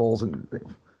 and now he falls and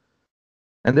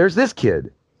there's this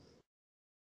kid.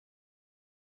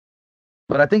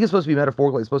 But I think it's supposed to be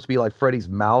metaphorical. It's supposed to be like Freddy's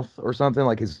mouth or something,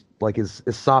 like his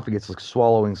esophagus, like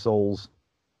swallowing souls.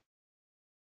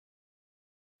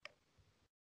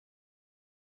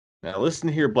 Now listen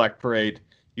here, Black Parade.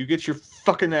 You get your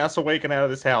fucking ass awake and out of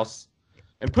this house,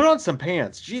 and put on some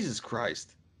pants. Jesus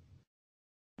Christ.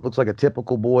 Looks like a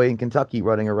typical boy in Kentucky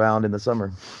running around in the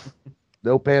summer.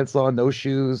 No pants on, no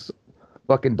shoes,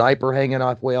 fucking diaper hanging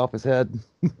off way off his head.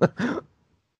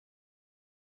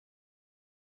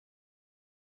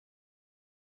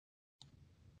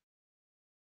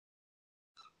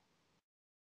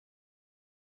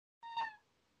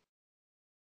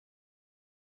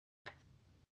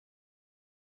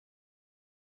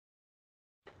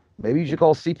 Maybe you should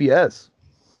call CPS.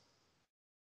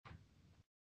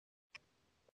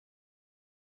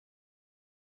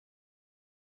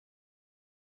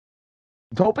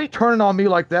 Don't be turning on me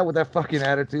like that with that fucking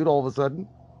attitude all of a sudden.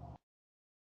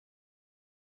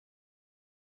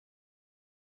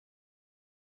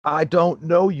 I don't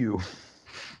know you.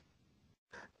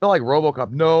 Feel like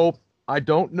RoboCop. No, I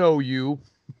don't know you.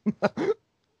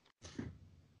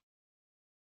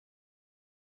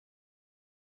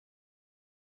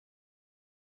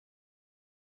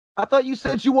 I thought you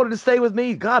said you wanted to stay with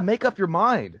me. God, make up your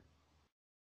mind.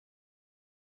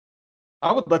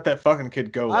 I would let that fucking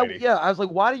kid go, lady. I was like,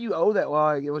 why do you owe that?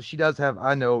 Well, she does have.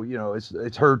 I know,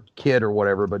 it's her kid or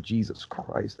whatever. But Jesus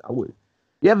Christ, I would.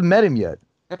 You haven't met him yet.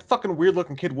 That fucking weird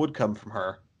looking kid would come from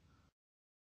her.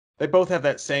 They both have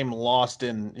that same lost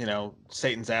in,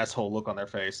 Satan's asshole look on their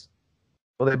face.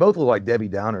 Well, they both look like Debbie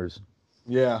Downers.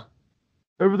 Yeah.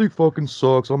 Everything fucking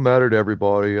sucks. I'm mad at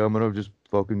everybody. I'm gonna just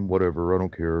fucking whatever. I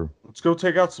don't care. Let's go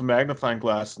take out some magnifying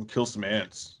glass and kill some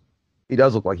ants. He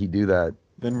does look like he'd do that.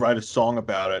 Then write a song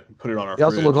about it and put it on our He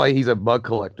also fridge. looks like he's a bug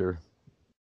collector.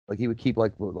 Like he would keep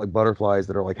like butterflies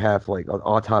that are like half like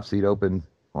autopsied open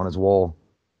on his wall.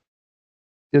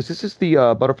 Yes, this is the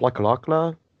butterfly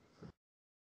kalakla.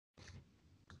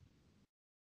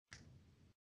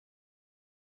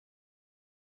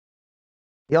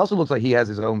 He also looks like he has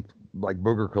his own like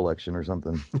booger collection or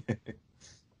something.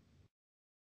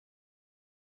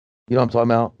 You know what I'm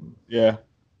talking about? Yeah.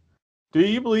 Do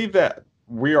you believe that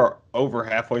we are over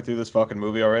halfway through this fucking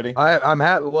movie already? I'm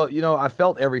happy. Well, I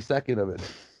felt every second of it.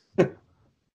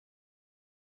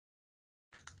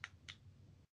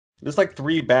 There's like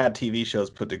 3 bad TV shows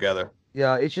put together.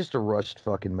 Yeah, it's just a rushed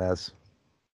fucking mess.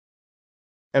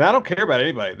 And I don't care about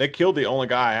anybody. They killed the only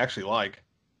guy I actually like.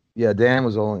 Yeah, Dan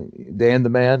the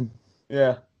man.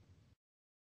 Yeah.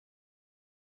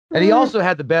 And he also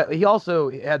had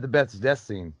the best death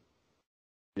scene.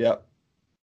 Yep.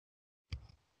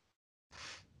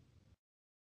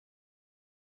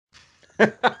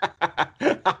 I'm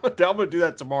gonna do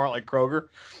that tomorrow at like Kroger.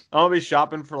 I'm gonna be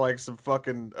shopping for like some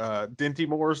fucking Dinty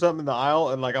Moore or something in the aisle,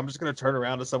 and like I'm just gonna turn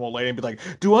around to some old lady and be like,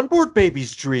 "Do unborn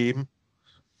babies dream?"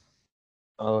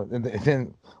 And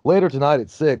then later tonight at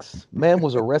 6, man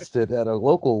was arrested at a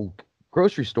local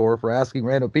grocery store for asking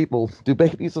random people, "Do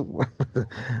babies?"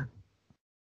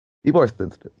 People are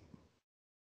sensitive.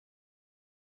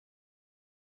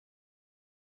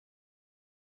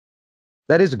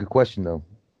 That is a good question, though.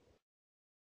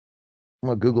 I'm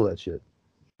gonna Google that shit.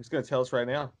 He's gonna tell us right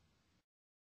now.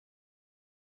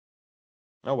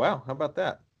 Oh wow, how about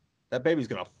that? That baby's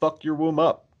gonna fuck your womb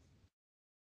up.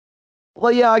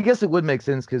 Well, yeah, I guess it would make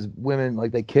sense because women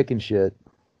like they kick and shit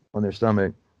on their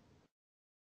stomach.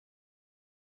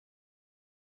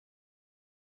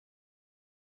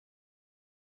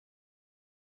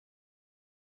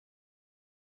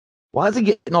 Why is he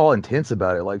getting all intense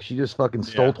about it? Like she just fucking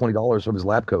stole $20 from his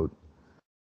lab coat.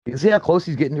 You see how close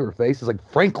he's getting to her face? It's like,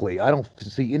 frankly, I don't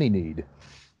see any need.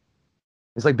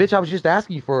 It's like, bitch, I was just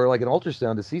asking you for like an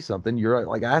ultrasound to see something. You're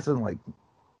like asking like.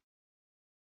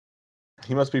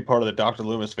 He must be part of the Dr.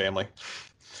 Loomis family.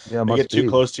 Yeah, they get too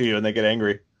close to you and they get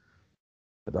angry.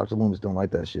 But Dr. Loomis don't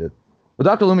like that shit. But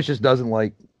Dr. Loomis just doesn't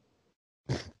like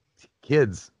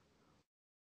kids.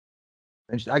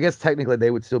 And I guess technically they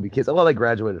would still be kids. Well, they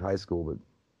graduated high school, but.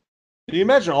 Can you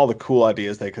imagine all the cool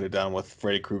ideas they could have done with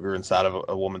Freddy Krueger inside of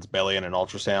a woman's belly and an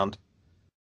ultrasound?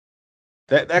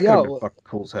 That could have been fucking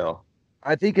cool as hell.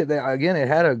 I think it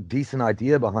had a decent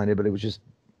idea behind it, but it was just.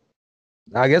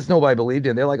 I guess nobody believed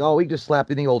in it. They're like, oh, we just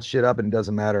slapped any old shit up and it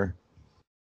doesn't matter.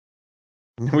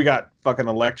 We got fucking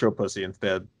Electro Pussy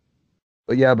instead.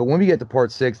 But yeah, but when we get to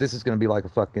part 6, this is going to be like a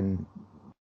fucking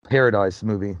paradise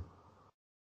movie.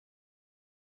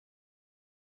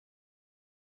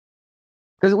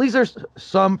 Because at least there's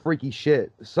some freaky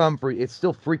shit. It's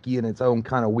still freaky in its own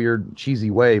kind of weird, cheesy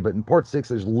way. But in part 6,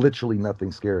 there's literally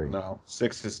nothing scary. No,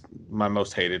 6 is my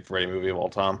most hated Freddy movie of all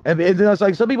time. And it's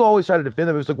like some people always try to defend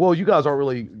them. It's like, well, you guys aren't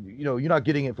really, you're not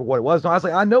getting it for what it was. No, I was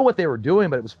like, I know what they were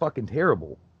doing, but it was fucking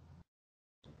terrible.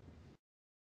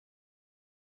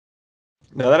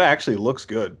 No, that actually looks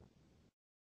good.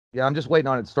 Yeah, I'm just waiting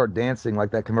on it to start dancing like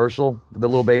that commercial. The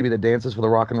little baby that dances for the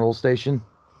rock and roll station.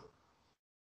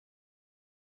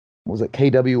 What was it,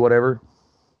 KW whatever?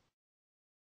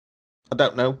 I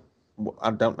don't know. I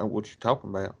don't know what you're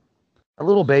talking about. A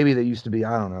little baby that used to be,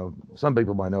 I don't know. Some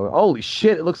people might know it. Holy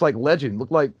shit, it looks like Legend.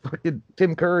 Looked like fucking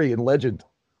Tim Curry in Legend.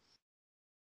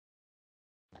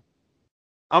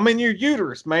 I'm in your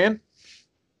uterus, man.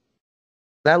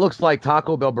 That looks like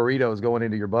Taco Bell burritos going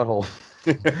into your butthole.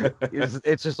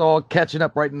 It's just all catching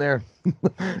up right in there.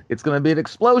 It's going to be an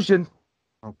explosion.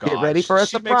 Oh, God. Get ready for a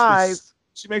surprise.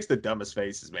 She makes the dumbest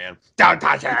faces, man. Don't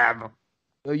touch him.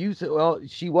 Well,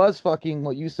 she was fucking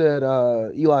what you said,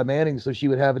 Eli Manning, so she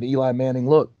would have an Eli Manning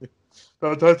look.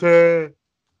 Don't touch him.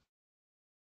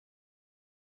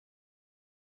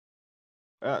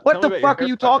 What Tell me the about your fuck are hair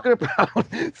you cycle. talking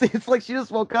about? See, it's like she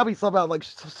just woke up. He's somehow like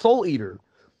Soul Eater.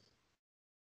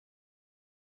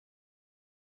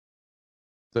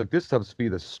 It's like, this must be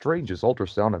the strangest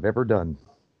ultrasound I've ever done.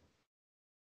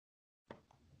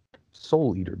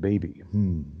 Soul Eater, baby.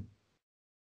 I'm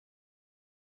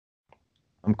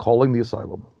calling the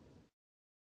asylum.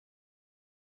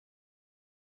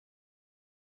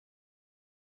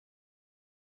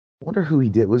 Wonder who he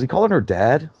did. Was he calling her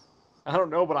dad? I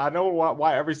don't know, but I know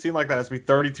why every scene like that has to be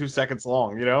 32 seconds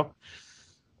long, you know?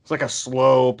 It's like a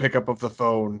slow pickup of the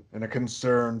phone and a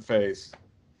concerned face.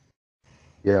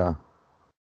 Yeah.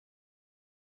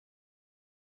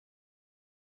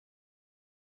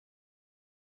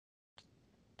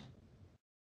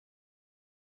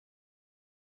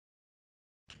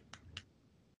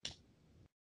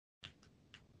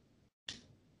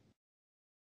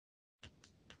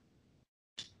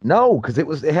 No,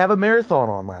 because they have a marathon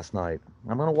on last night.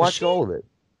 I'm gonna Is watch all of it.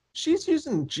 she's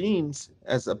using jeans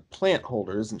as a plant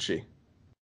holder, isn't she?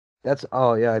 That's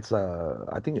oh yeah, it's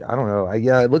I think I don't know.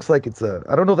 Yeah, it looks like it's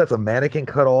I don't know if that's a mannequin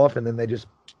cut off and then they just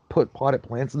put potted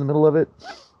plants in the middle of it,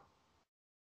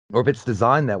 or if it's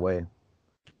designed that way.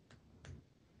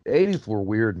 The 80s were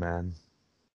weird, man.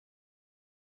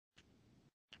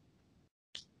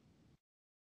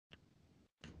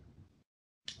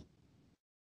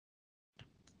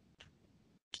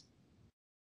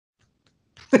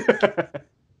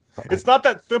 It's not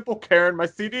that simple, Karen. My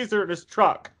CDs are in his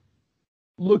truck.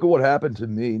 Look at what happened to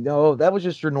me. No, that was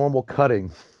just your normal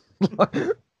cutting.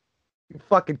 You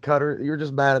fucking cutter. You're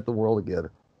just mad at the world again.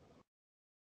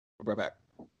 We'll be right back.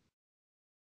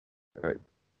 All right.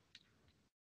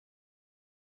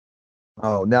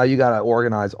 Oh, now you gotta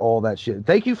organize all that shit.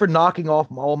 Thank you for knocking off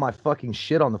all my fucking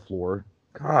shit on the floor.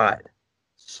 God,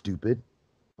 stupid.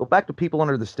 Go back to People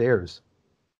Under the Stairs.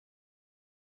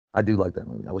 I do like that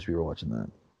movie. I wish we were watching that.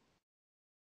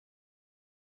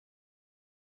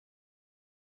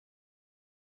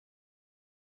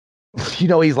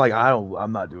 He's like,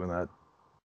 I'm not doing that.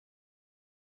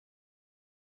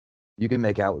 You can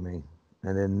make out with me.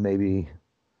 And then maybe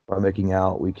by making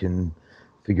out, we can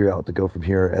figure out to go from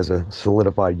here as a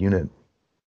solidified unit.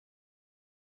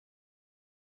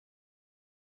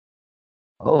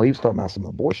 Oh, he was talking about some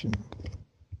abortion.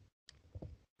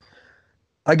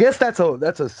 I guess that's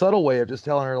a subtle way of just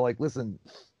telling her, like, listen,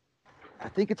 I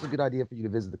think it's a good idea for you to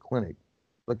visit the clinic.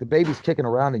 Like the baby's kicking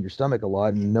around in your stomach a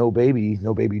lot, and no baby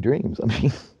dreams. I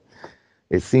mean,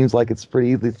 it seems like it's pretty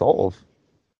easily solved.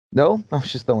 No, I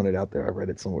was just throwing it out there. I read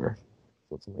it somewhere. That's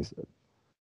what somebody said.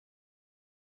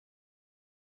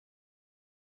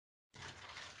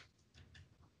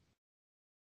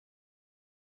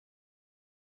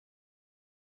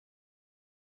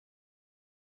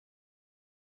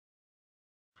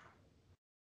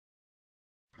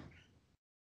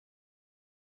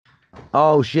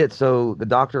 Oh shit! So the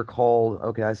doctor called.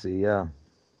 Okay, I see. Yeah.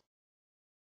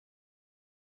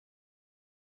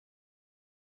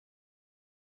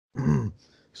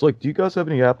 It's like, do you guys have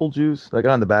any apple juice? That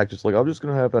guy in the back just like, I'm just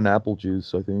gonna have an apple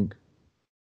juice, I think.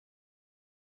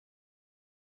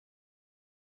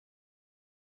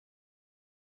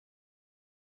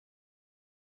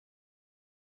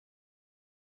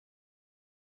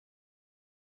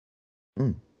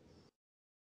 Mm.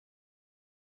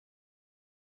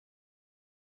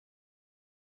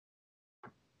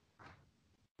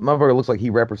 Motherfucker looks like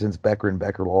he represents Becker and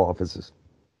Becker Law Offices.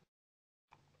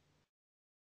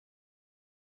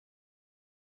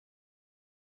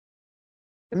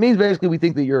 It means basically we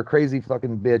think that you're a crazy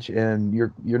fucking bitch and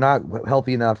you're not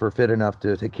healthy enough or fit enough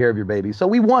to take care of your baby. So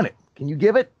we want it. Can you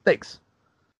give it? Thanks.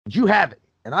 But you have it,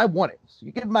 and I want it. So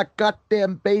you give my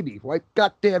goddamn baby right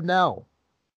goddamn now.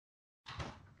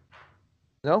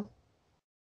 No?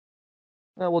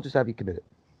 No, we'll just have you commit it.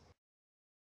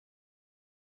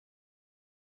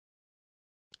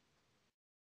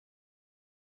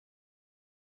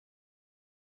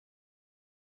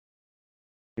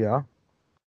 Yeah.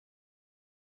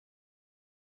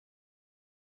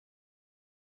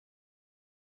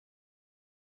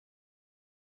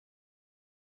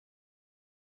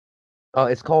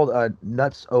 It's called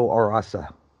nuts o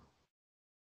arasa.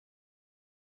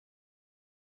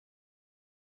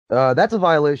 That's a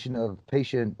violation of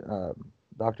patient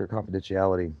doctor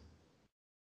confidentiality.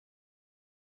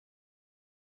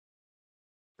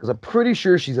 Because I'm pretty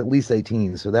sure she's at least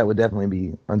 18, so that would definitely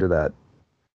be under that.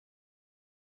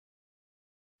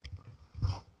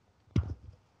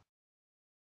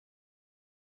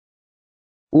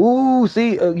 Ooh,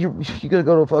 see, you're gonna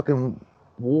go to a fucking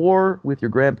war with your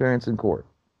grandparents in court.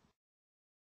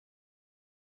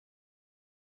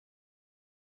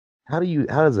 How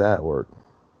does that work?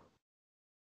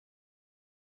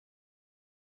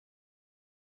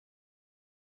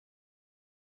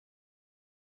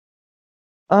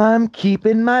 I'm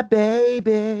keeping my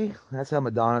baby. That's how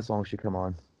Madonna song should come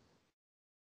on.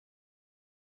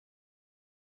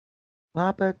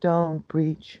 Papa, don't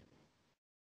preach.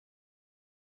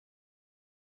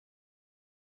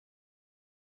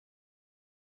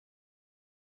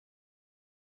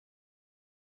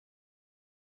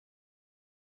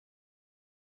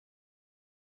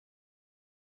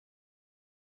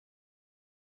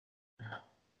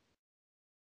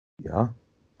 Yeah.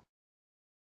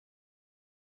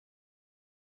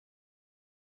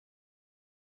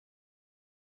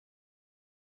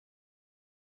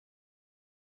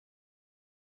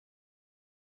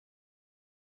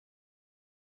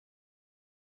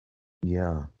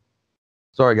 Yeah.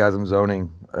 Sorry, guys, I'm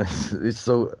zoning. It's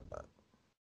so.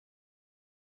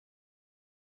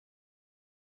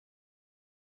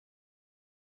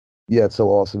 Yeah, it's so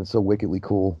awesome. It's so wickedly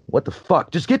cool. What the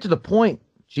fuck? Just get to the point,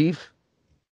 Chief.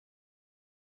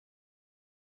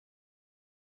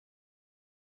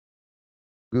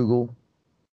 Google.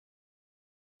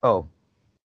 Oh,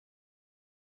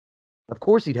 of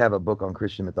course he'd have a book on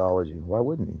Christian mythology. Why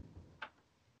wouldn't he?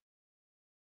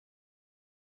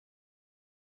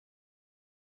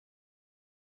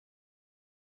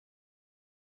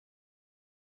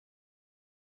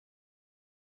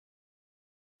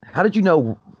 How did you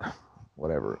know?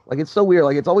 Whatever. Like, it's so weird.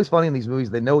 Like, it's always funny in these movies.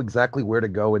 They know exactly where to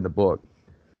go in the book,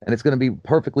 and it's going to be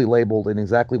perfectly labeled and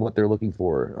exactly what they're looking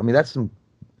for. I mean, that's some.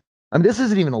 I mean, this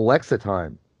isn't even Alexa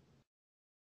time.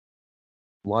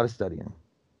 A lot of studying.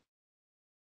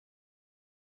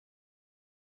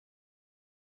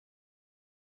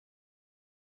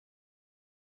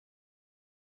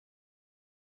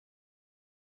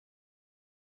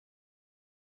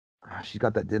 Ah, she's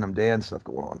got that denim Dan stuff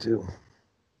going on too.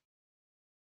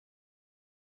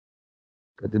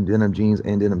 Got them denim jeans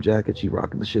and denim jacket. She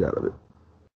rocking the shit out of it.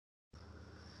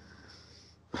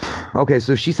 Okay,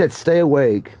 so she said stay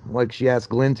awake, like she asked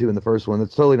Glenn to in the first one.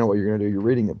 That's totally not what you're gonna do. You're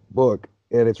reading a book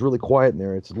and it's really quiet in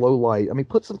there. It's low light. I mean,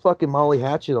 put some fucking Molly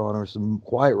Hatchet on or some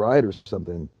Quiet Riot or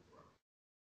something.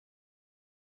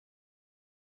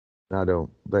 I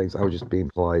don't. Thanks. I was just being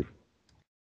polite.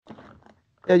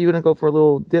 Yeah, you gonna go for a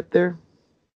little dip there?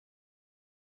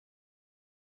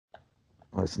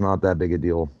 Oh, it's not that big a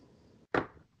deal.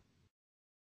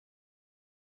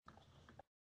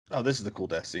 Oh, this is the cool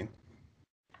death scene.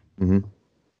 Hmm.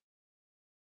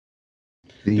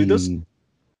 Dude, those The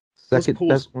those second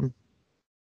pools, best one.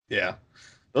 yeah,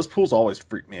 those pools always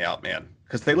freak me out, man,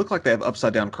 because they look like they have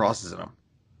upside down crosses in them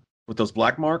with those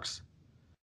black marks.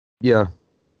 Yeah,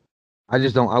 I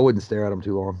just don't. I wouldn't stare at them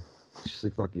too long. Just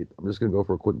like fuck it. I'm just gonna go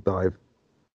for a quick dive.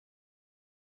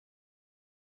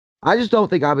 I just don't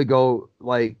think I would go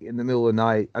like in the middle of the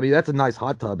night. I mean, that's a nice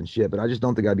hot tub and shit, but I just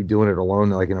don't think I'd be doing it alone,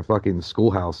 like in a fucking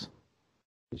schoolhouse.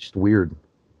 It's just weird.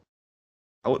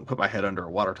 I wouldn't put my head under a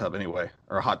water tub anyway,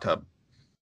 or a hot tub.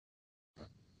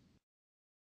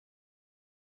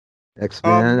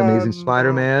 X-Men, Amazing No.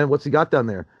 Spider-Man. What's he got down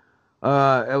there?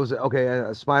 It was okay.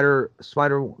 Spider.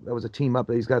 That was a team up.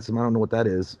 He's got some. I don't know what that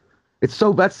is. It's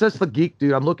so that's just the geek,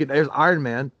 dude. I'm looking. There's Iron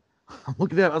Man. I'm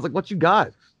looking at. It, I was like, what you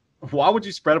got? Why would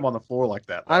you spread them on the floor like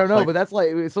that, I though? don't know, Like, but that's like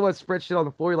if someone spread shit on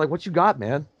the floor. You're like, what you got,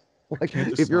 man? you Like, can't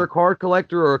if just you're a like. card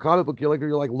collector or a comic book collector,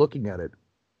 you're like looking at it.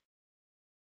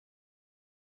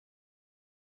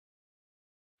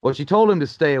 Well, she told him to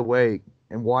stay awake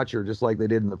and watch her just like they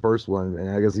did in the first one. And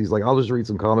I guess he's like, I'll just read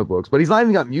some comic books. But he's not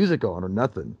even got music on or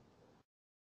nothing.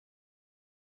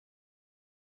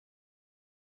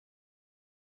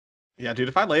 Yeah, dude,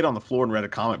 if I laid on the floor and read a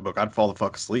comic book, I'd fall the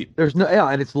fuck asleep. There's no, yeah,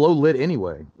 and it's low lit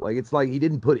anyway. Like, it's like he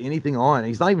didn't put anything on.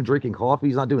 He's not even drinking coffee.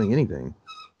 He's not doing anything.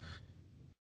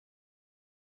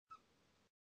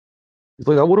 He's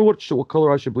like, I wonder what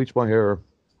color I should bleach my hair.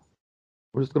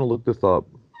 We're just gonna look this up.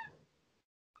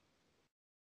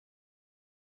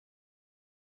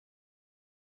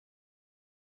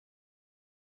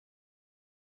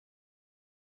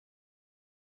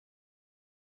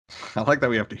 I like that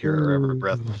we have to hear her every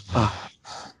breath. Ah,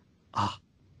 ah,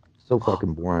 So ah.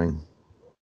 fucking boring.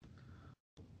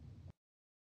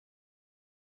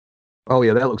 Oh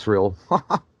yeah, that looks real.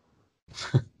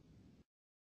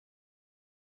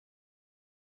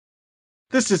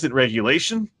 This isn't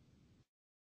regulation.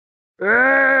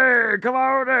 Hey, come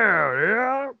on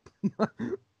down, yeah.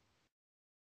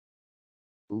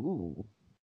 Ooh,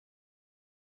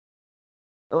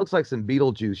 that looks like some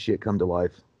Beetlejuice shit come to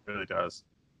life. It really does.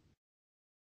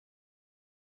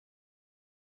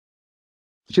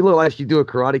 She looked like she'd do a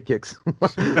karate kicks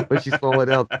when she's falling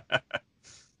down.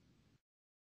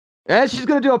 And she's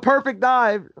gonna do a perfect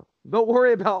dive. Don't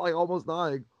worry about like almost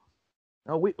dying.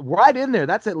 No, we right in there.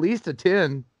 That's at least a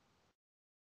 10.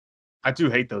 I do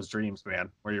hate those dreams, man,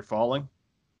 where you're falling.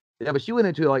 Yeah, but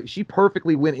she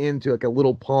perfectly went into like a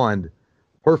little pond.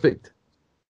 Perfect.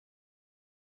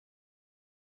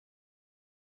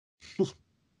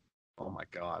 Oh my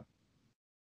god.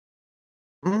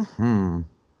 Hmm.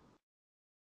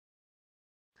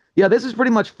 Yeah, this is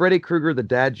pretty much Freddy Krueger, the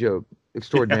dad joke Yeah,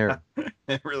 extraordinaire.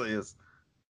 it really is.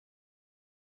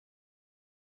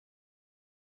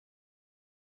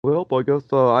 Well, I guess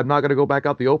I'm not gonna go back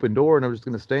out the open door, and I'm just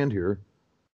gonna stand here.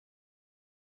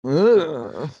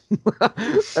 Ugh.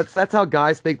 That's how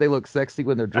guys think they look sexy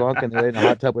when they're drunk and they're in a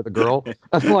hot tub with a girl.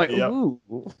 I'm like, Yep. ooh.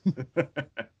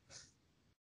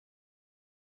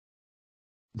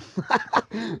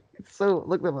 So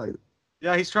look at my.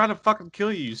 Yeah, he's trying to fucking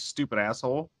kill you, you stupid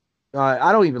asshole.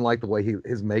 I don't even like the way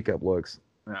his makeup looks.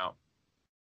 No.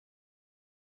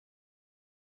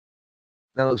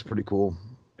 That looks pretty cool.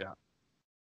 Yeah.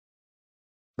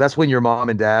 That's when your mom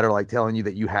and dad are like telling you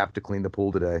that you have to clean the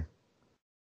pool today.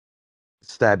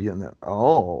 Stab you in the.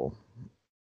 Oh.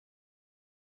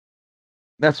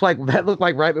 That's like that looked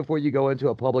like right before you go into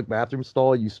a public bathroom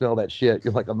stall, you smell that shit.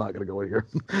 You're like, I'm not gonna go in here.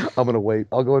 I'm gonna wait.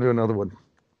 I'll go into another one.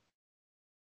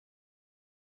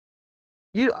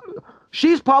 You,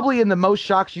 she's probably in the most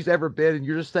shock she's ever been, and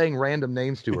you're just saying random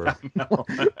names to her. No.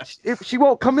 If she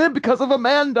won't come in because of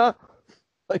Amanda,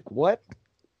 like what?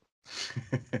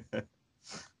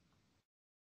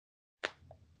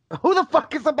 Who the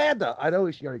fuck is Amanda? I know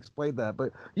she already explained that,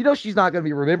 but you know she's not gonna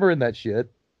be remembering that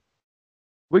shit.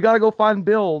 We gotta go find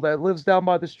Bill that lives down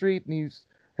by the street, and he's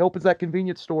helping that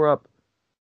convenience store up.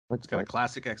 It's got a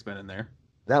classic X-Men in there.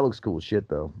 That looks cool as shit,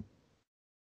 though.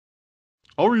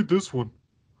 I'll read this one.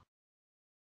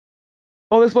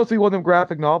 Oh, this must be one of them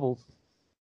graphic novels.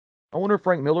 I wonder if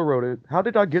Frank Miller wrote it. How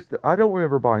did I get that? I don't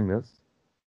remember buying this.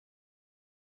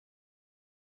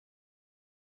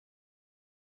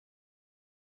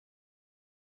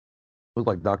 Looked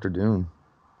like Dr. Doom.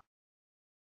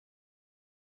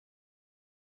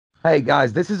 Hey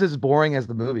guys, this is as boring as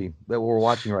the movie that we're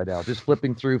watching right now. Just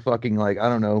flipping through fucking like, I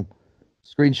don't know,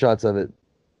 screenshots of it.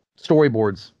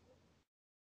 Storyboards.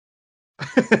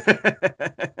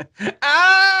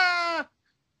 Ah!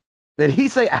 Did he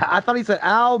say I thought he said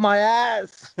ow my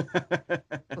ass.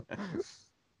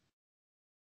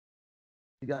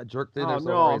 He got jerked in Oh there so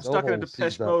no, hard I'm his stuck in a O-hole Depeche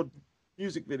seized up. Mode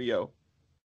music video.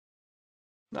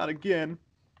 Not again.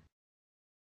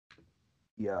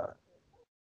 Yeah.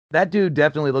 That dude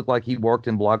definitely looked like he worked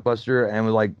in Blockbuster and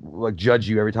would like judge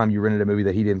you every time you rented a movie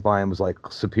that he didn't find was like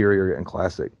superior and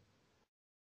classic.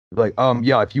 Like,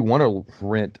 yeah, if you want to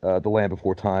rent The Land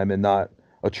Before Time and not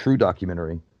a true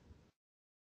documentary.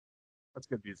 That's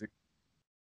good music.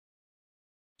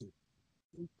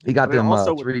 He got But then them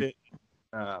also with three.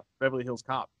 Beverly Hills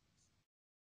Cop.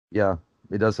 Yeah,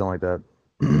 it does sound like that.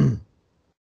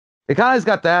 It kind of has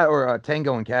got that or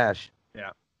Tango and Cash. Yeah.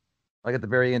 Like at the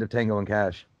very end of Tango and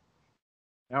Cash.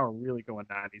 Now we're really going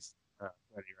 90s ready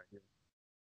right here.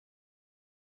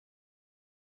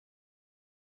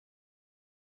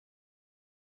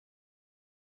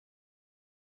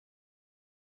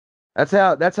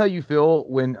 That's how you feel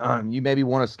when you maybe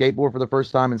want to skateboard for the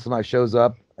first time and somebody shows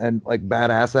up and like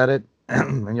badass at it,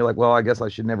 and you're like, well, I guess I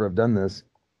should never have done this.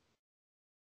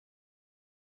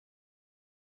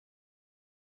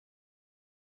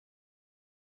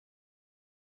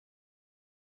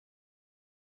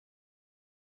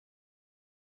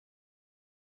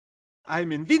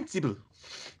 I'm invincible.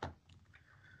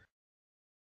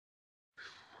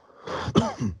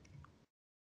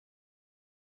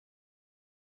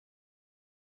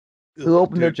 Who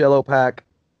opened their Jello pack?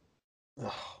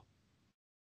 Ugh.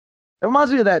 It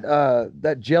reminds me of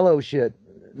that Jello shit,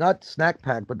 not snack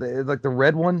pack, but like the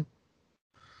red one.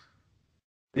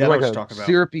 It's Yeah, I know like what you're a talking about.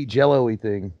 syrupy Jello-y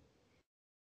thing.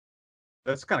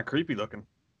 That's kind of creepy looking,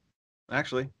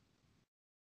 actually.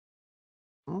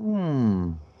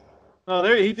 Mmm. Oh,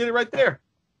 there he did it right there.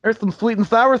 There's some sweet and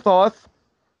sour sauce.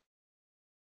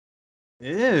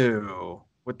 Ew.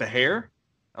 With the hair?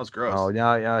 That was gross. Oh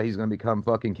yeah, he's gonna become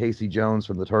fucking Casey Jones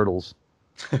from the Turtles.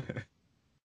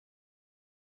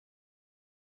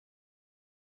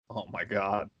 Oh my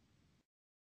god.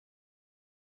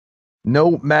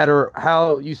 No matter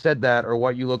how you said that or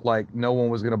what you look like, no one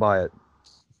was gonna buy it.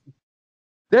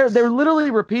 They're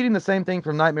literally repeating the same thing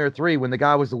from Nightmare 3 when the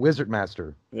guy was the wizard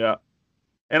master. Yeah.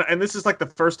 And this is like the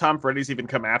first time Freddy's even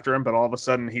come after him, but all of a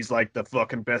sudden he's like the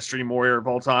fucking best dream warrior of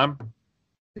all time.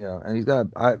 Yeah, and he's got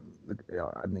I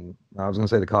mean, I was gonna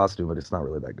say the costume, but it's not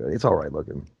really that good. It's all right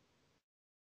looking.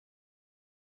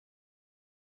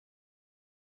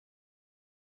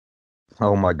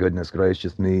 Oh my goodness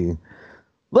gracious me.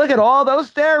 Look at all those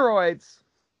steroids.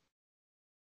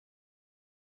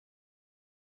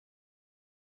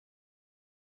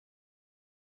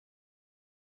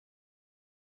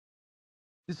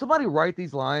 Did somebody write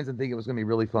these lines and think it was gonna be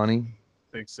really funny?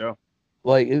 I think so.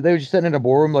 Like they were just sitting in a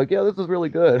boardroom, like, yeah, this is really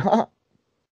good.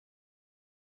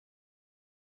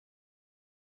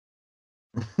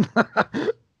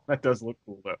 That does look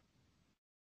cool though.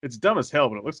 It's dumb as hell,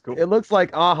 but it looks cool. It looks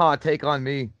like Aha, Take on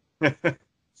Me. But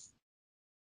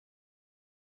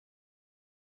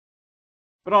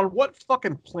on what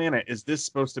fucking planet is this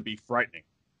supposed to be frightening?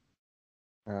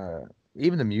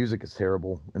 Even the music is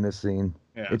terrible in this scene.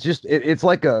 Yeah. It's just it's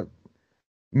like a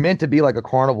meant to be like a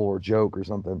carnival or joke or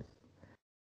something.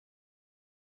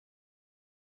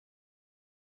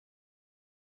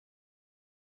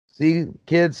 See,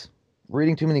 kids,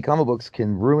 reading too many comic books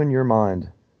can ruin your mind.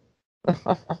 That's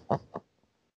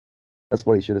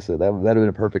what he should have said. That'd have been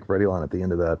a perfect Freddy line at the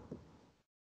end of that.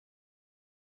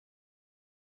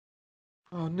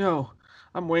 Oh no,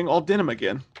 I'm wearing all denim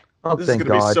again. Oh, This is thank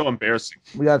gonna be God. so embarrassing.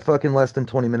 We got fucking less than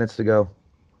 20 minutes to go.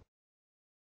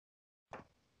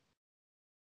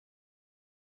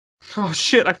 Oh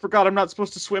shit, I forgot I'm not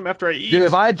supposed to swim after I eat. Dude,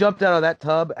 if I had jumped out of that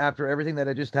tub after everything that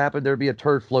had just happened, there'd be a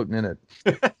turd floating in it.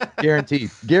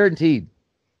 Guaranteed. Guaranteed.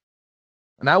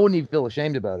 And I wouldn't even feel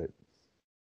ashamed about it.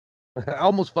 I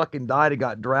almost fucking died and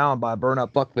got drowned by a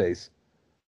burnout fuckface.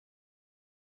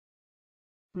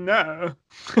 No.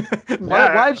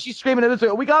 Why is she screaming at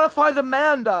this? We gotta find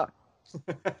Amanda.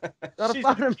 Gotta She's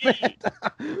find the key.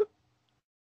 Amanda.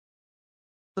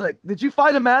 Like, did you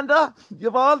find Amanda,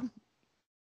 Yvonne?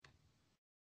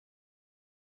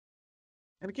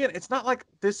 And again, it's not like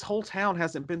this whole town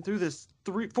hasn't been through this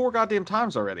 4 goddamn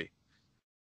times already.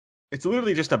 It's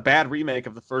literally just a bad remake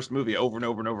of the first movie over and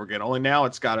over and over again. Only now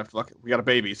it's got we got a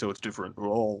baby, so it's different.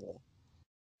 Oh.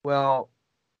 Well,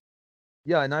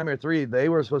 yeah, in Nightmare 3, they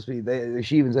were supposed to be.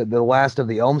 She even said the last of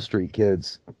the Elm Street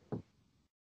kids.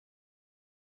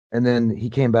 And then he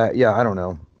came back. Yeah, I don't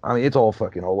know. I mean, it's all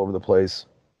fucking all over the place.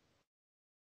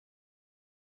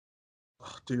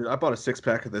 Dude, I bought a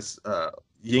 6-pack of this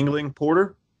Yingling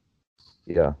Porter.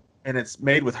 Yeah. And it's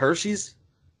made with Hershey's.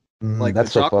 Like that's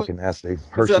the so chocolate? fucking nasty.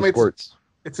 Hershey squirts.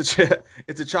 It's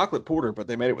a chocolate porter, but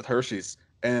they made it with Hershey's,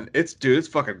 and it's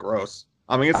fucking gross.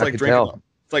 I mean, it's I like could drinking. tell.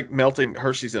 It's like melting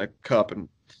Hershey's in a cup and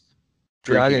Yeah, I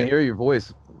drinking can it. hear your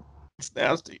voice. It's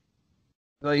nasty.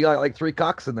 No, you got like 3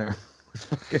 cocks in there.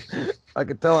 I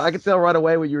could tell. I could tell right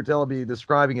away when you were telling me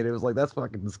describing it. It was like that's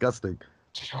fucking disgusting.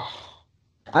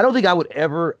 I don't think I would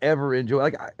ever enjoy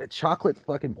like a chocolate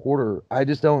fucking porter. I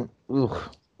just don't. Ugh.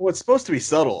 Well, it's supposed to be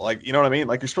subtle, like you know what I mean.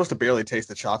 Like you're supposed to barely taste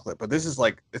the chocolate, but this is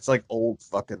like it's like old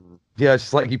fucking. Yeah, it's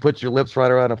just like you put your lips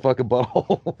right around a fucking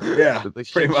butthole. Yeah, they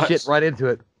pretty much. shit right into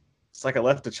it. It's like I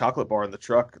left a chocolate bar in the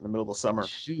truck in the middle of the summer.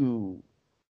 Shoo.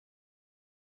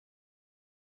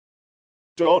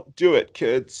 Don't do it,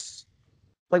 kids.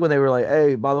 Like when they were like,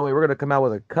 "Hey, by the way, we're gonna come out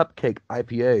with a cupcake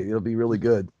IPA. It'll be really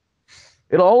good."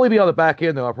 It'll only be on the back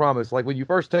end, though. I promise. Like when you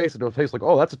first taste it, it'll taste like,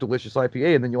 "Oh, that's a delicious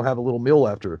IPA," and then you'll have a little meal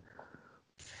after.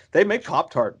 They make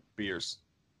Pop-Tart beers.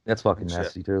 That's fucking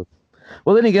nasty too.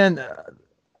 Well, then again,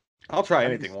 I'll try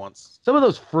anything once. some of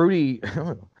those fruity,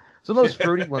 some of those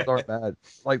fruity ones aren't bad.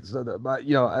 Like, but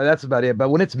you know, that's about it. But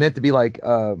when it's meant to be like, I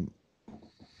don't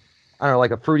know,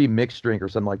 like a fruity mixed drink or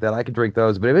something like that, I can drink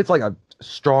those. But if it's like a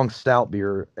strong stout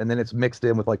beer and then it's mixed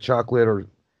in with like chocolate or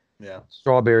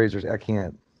strawberries, or I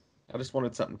can't. I just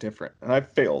wanted something different, and I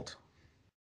failed.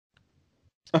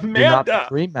 You're not the Amanda.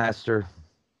 Dream Master.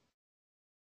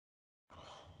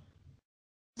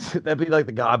 That'd be like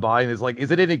the guy buying is like, is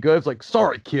it any good? It's like,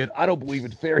 sorry, kid, I don't believe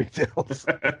in fairy tales.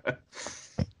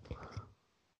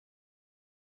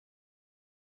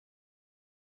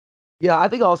 Yeah, I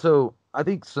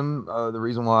think some the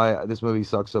reason why this movie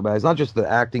sucks so bad is not just the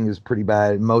acting is pretty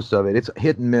bad, most of it. It's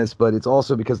hit and miss, but it's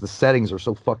also because the settings are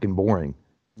so fucking boring.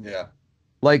 Yeah.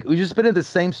 Like, we just been in the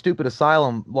same stupid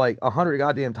asylum like 100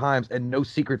 goddamn times and no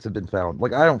secrets have been found.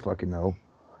 Like, I don't fucking know.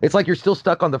 It's like you're still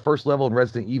stuck on the first level in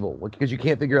Resident Evil, like, because you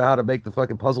can't figure out how to make the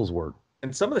fucking puzzles work.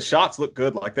 And some of the shots look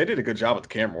good. Like they did a good job with the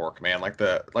camera work, man. Like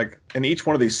in each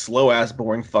one of these slow ass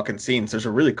boring fucking scenes, there's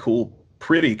a really cool,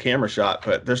 pretty camera shot,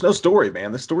 but there's no story,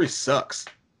 man. The story sucks.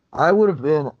 I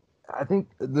think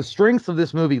the strength of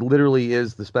this movie literally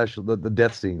is the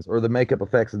death scenes or the makeup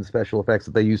effects and the special effects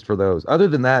that they used for those. Other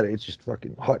than that, it's just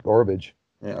fucking hot garbage.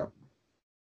 Yeah.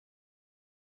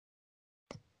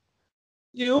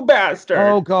 You bastard.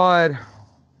 Oh, God.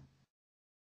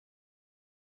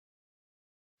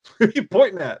 Who are you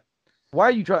pointing at? Why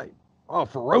are you trying? Oh,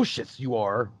 ferocious you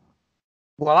are.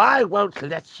 Well, I won't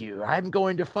let you. I'm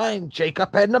going to find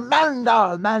Jacob and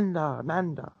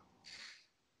Amanda.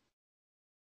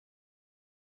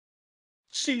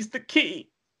 She's the key.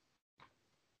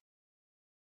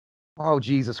 Oh,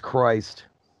 Jesus Christ.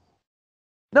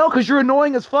 No, because you're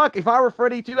annoying as fuck. If I were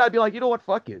Freddy too, I'd be like, you know what?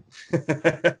 Fuck it.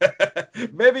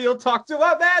 Maybe you'll talk to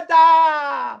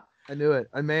Amanda. I knew it.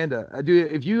 Amanda.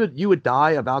 Dude, if you would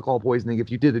die of alcohol poisoning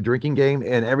if you did a drinking game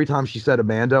and every time she said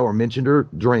Amanda or mentioned her,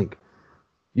 drink.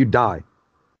 You'd die.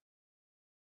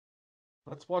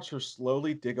 Let's watch her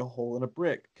slowly dig a hole in a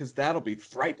brick, because that'll be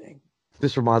frightening.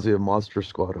 This reminds me of Monster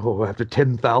Squad. Oh, after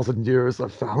 10,000 years, I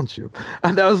found you.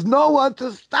 And there's no one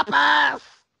to stop us!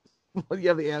 You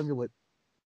have the amulet.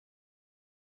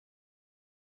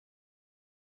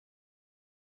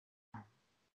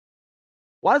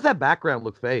 Why does that background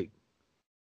look fake?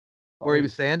 Where he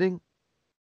was standing?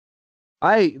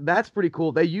 That's pretty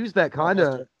cool. They used that kind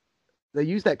of in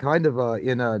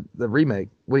the remake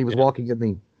when he was walking in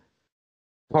the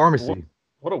pharmacy.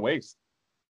 What a waste.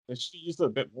 They should use it a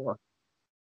bit more.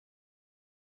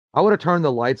 I would have turned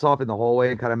the lights off in the hallway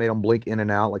and kind of made him blink in and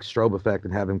out like strobe effect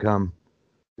and have him come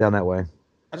down that way.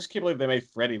 I just can't believe they made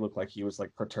Freddy look like he was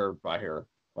like perturbed by her,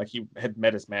 like he had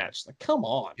met his match. Like, come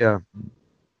on. Yeah.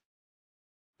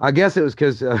 I guess it was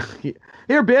because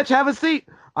here, bitch, have a seat.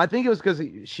 I think it was because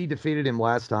she defeated him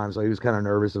last time, so he was kind of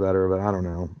nervous about her. But I don't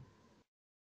know.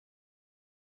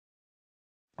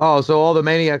 Oh, so all the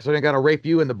maniacs are gonna rape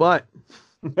you in the butt.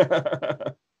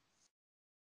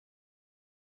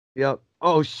 Yep.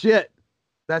 Oh shit.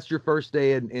 That's your first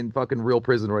day in fucking real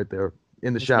prison right there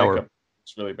in the shower. Makeup,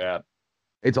 it's really bad.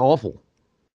 It's awful.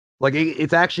 Like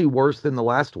it's actually worse than the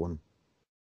last one.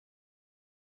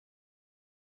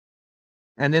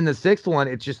 And then the sixth one,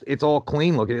 it's all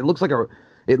clean looking. It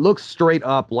looks straight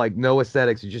up like no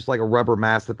aesthetics. It's just like a rubber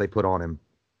mask that they put on him.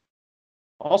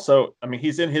 Also, I mean,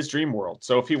 he's in his dream world,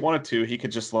 so if he wanted to, he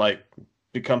could just like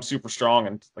become super strong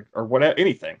and like or whatever,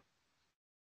 anything.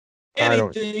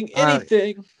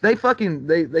 Anything. They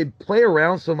play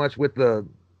around so much with the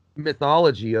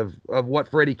mythology of what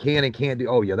Freddy can and can't do.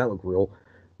 Oh yeah, that looked real.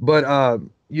 But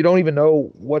you don't even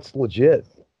know what's legit.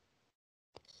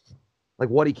 Like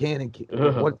what he can and can't,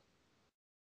 what.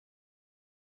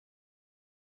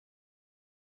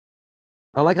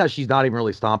 I like how she's not even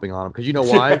really stomping on him because you know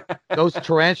why? Those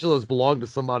tarantulas belong to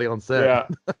somebody on set.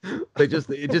 Yeah. It just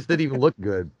didn't even look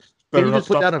good. Can you just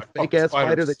put down a fake ass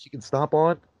spider that you can stomp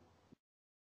on?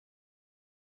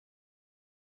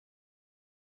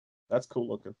 That's cool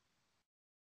looking.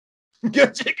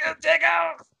 Good chicken, take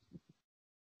out.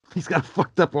 He's got a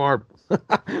fucked up arm.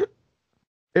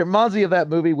 It reminds me of that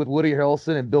movie with Woody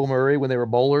Harrelson and Bill Murray when they were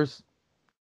bowlers.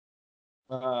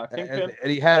 Kingpin. And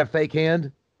he had a fake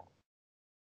hand.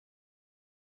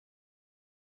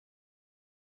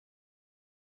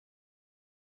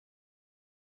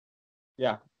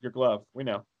 Yeah, your glove. We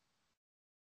know.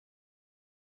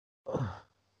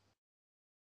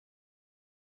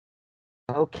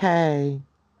 Okay.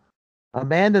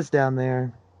 Amanda's down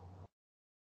there.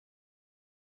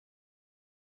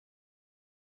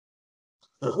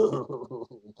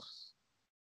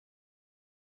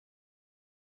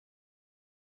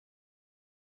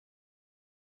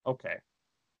 Okay.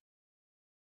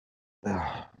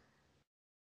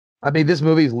 I mean, this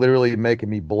movie is literally making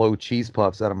me blow cheese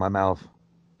puffs out of my mouth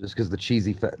just because the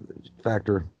cheesy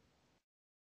factor.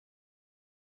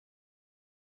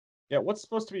 Yeah, what's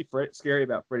supposed to be scary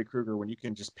about Freddy Krueger when you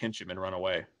can just pinch him and run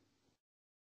away?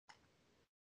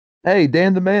 Hey,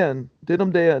 Dan the man. Did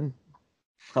him, Dan.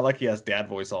 I like he has dad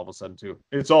voice all of a sudden, too.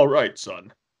 It's all right,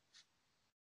 son.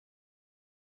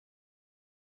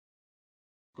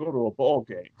 Go to a ball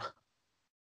game.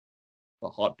 A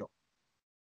hot dog.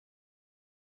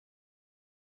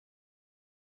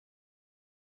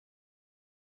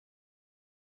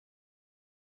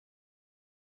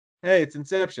 Hey, it's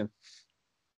Inception.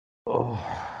 Oh.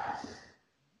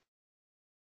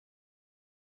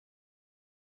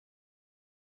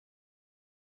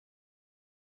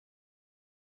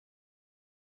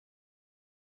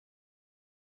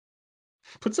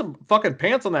 Put some fucking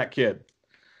pants on that kid.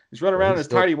 He's running around in his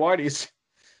tidy whities.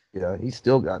 Yeah, he's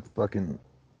still got fucking.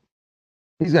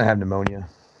 He's gonna have pneumonia.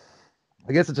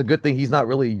 I guess it's a good thing he's not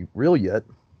really real yet.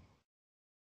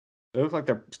 They look like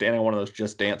they're standing on one of those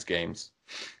Just Dance games.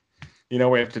 You know,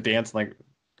 where you have to dance and like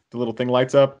the little thing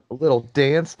lights up. A little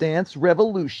dance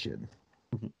revolution.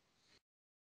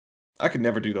 I could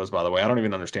never do those, by the way. I don't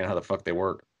even understand how the fuck they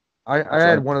work. I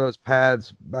had one of those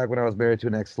pads back when I was married to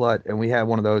an ex-slut, and we had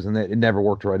one of those, and it never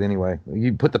worked right anyway.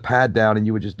 You put the pad down, and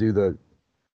you would just do the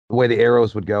way the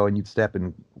arrows would go, and you'd step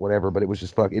in whatever, but it was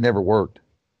just it never worked.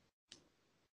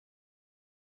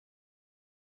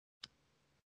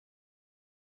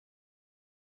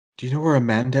 Do you know where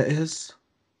Amanda is?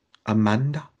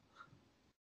 Amanda?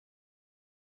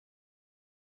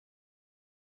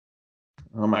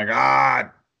 Oh my god!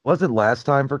 Was it last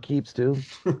time for keeps too?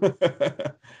 I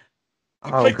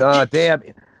Oh play for god keeps. damn.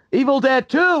 Evil Dead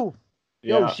 2! Yo,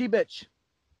 Yeah. she bitch.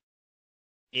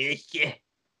 Yeah.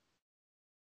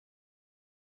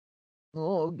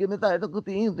 Oh, give me that little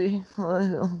thing.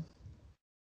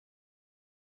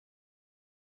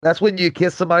 That's when you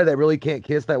kiss somebody that really can't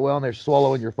kiss that well and they're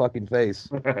swallowing your fucking face.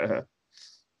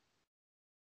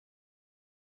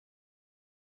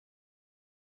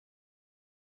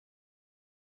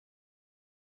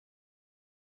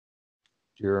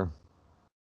 Sure.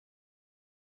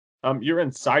 You're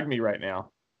inside me right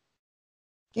now.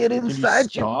 Get Can you inside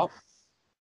you. stop?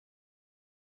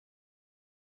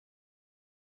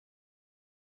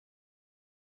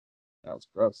 That was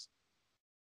gross.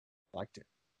 Liked it.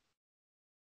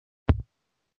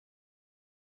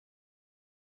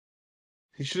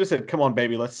 He should have said, "Come on,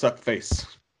 baby, let's suck face." I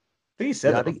think he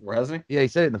said Yeah, I that think before, hasn't he? yeah, he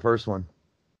said it in the first one.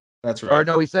 That's Or right.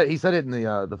 no, he said it in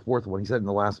the fourth one. He said it in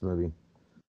the last movie.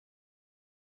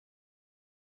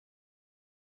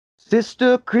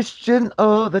 Sister Christian,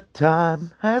 oh, the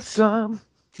time has come.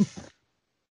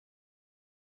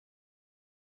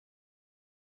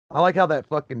 I like how that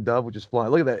fucking dove was just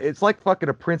flying. Look at that. It's like fucking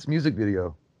a Prince music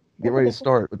video. Get ready to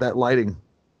start with that lighting.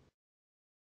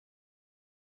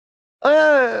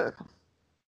 Uh,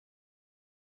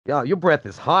 yeah, your breath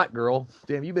is hot, girl.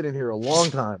 Damn, you've been in here a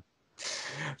long time.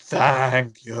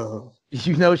 Thank you.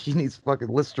 You know she needs fucking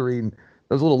Listerine,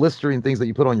 those little Listerine things that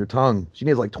you put on your tongue. She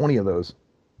needs like 20 of those.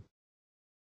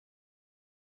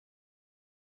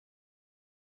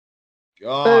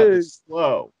 God, Hey, it's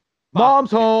slow. Fuck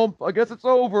mom's you. home. I guess it's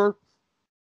over.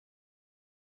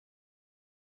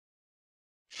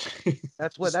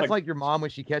 That's what Just that's like like your mom when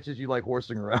she catches you like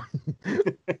horsing around.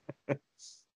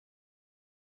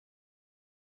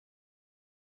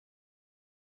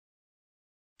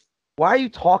 Why are you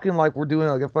talking like we're doing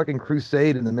like a fucking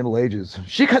crusade in the Middle Ages?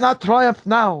 She cannot triumph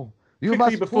now. You quickly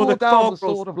must before pull the down fall the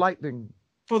grows sword of lightning.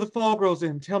 before the fall grows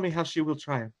in. Tell me how she will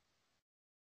triumph.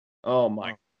 Oh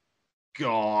my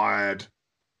God.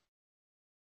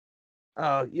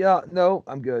 Yeah, no,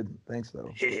 I'm good. Thanks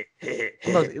though.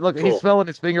 Look, he's Cool. smelling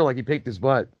his finger like he picked his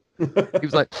butt. He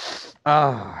was like,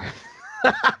 ah.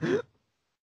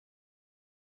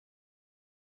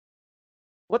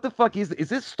 What the fuck is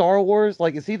this Star Wars?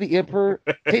 Like, is he the Emperor?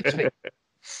 Teach me.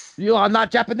 You are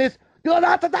not Japanese. You are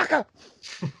not the Daka.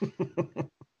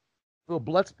 Little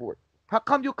blood sport. How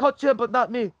come you coach him but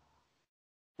not me?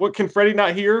 What, can Freddy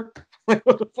not hear? Like,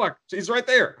 what the fuck? He's right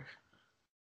there.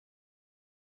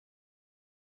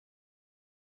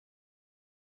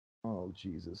 Oh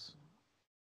Jesus.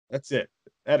 That's it.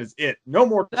 That is it. No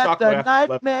more Let chocolate the after 11.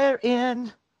 nightmare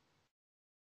in.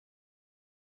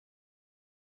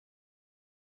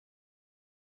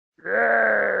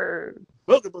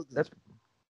 That's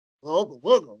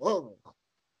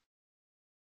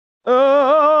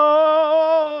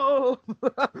oh.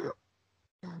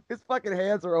 His fucking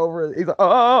hands are over it. He's like,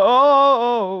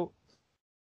 oh.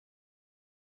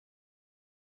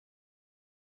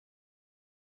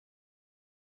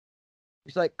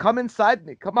 He's like, come inside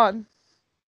me. Come on.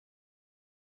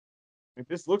 Like,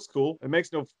 this looks cool. It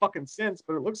makes no fucking sense,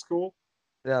 but it looks cool.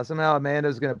 Yeah, somehow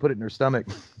Amanda's gonna put it in her stomach.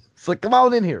 It's like, come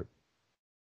on in here.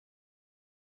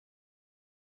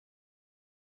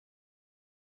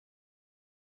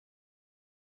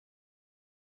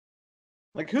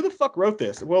 Like, who the fuck wrote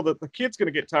this? Well, the kid's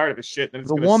gonna get tired of his shit, and it's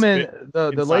The gonna spit woman, the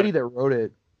inside lady it. that wrote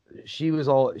it, she was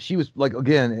like,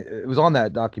 again, it was on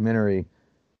that documentary,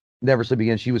 Never Sleep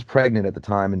Again. She was pregnant at the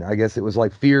time, and I guess it was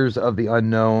like fears of the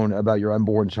unknown about your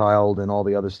unborn child and all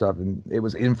the other stuff, and it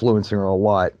was influencing her a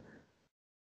lot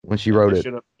when she Yeah, wrote they it.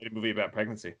 should have made a movie about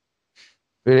pregnancy.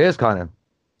 It is kind of.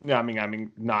 Yeah, I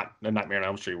mean, not a Nightmare on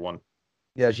Elm Street one.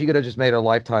 Yeah, she could have just made a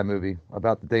Lifetime movie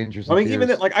about the dangers I and mean, even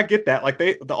that, fears. like, I get that. Like,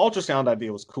 the ultrasound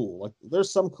idea was cool. Like,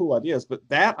 there's some cool ideas, but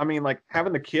that, I mean, like,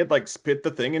 having the kid like spit the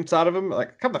thing inside of him,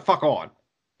 like, come the fuck on.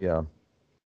 Yeah.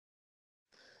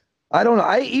 I don't know.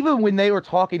 I even when they were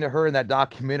talking to her in that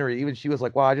documentary, even she was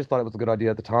like, "Wow, I just thought it was a good idea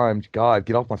at the time. God,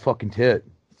 get off my fucking tit."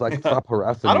 It's like Yeah. stop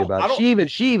harassing I me don't, about I it. don't.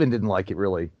 She even didn't like it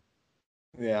really.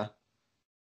 Yeah,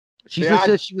 She yeah. just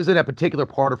said she was in a particular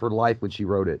part of her life when she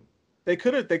wrote it. They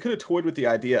could have toyed with the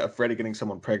idea of Freddy getting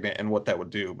someone pregnant and what that would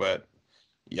do, but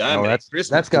yeah, Oh, Merry that's Christmas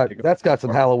that's did got they go that's too got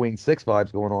some far? Halloween 6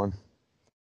 vibes going on.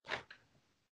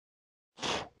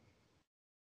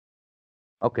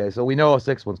 Okay, so we know a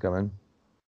sixth one's coming.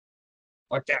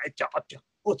 I That's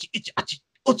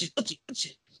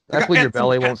got when your ants in my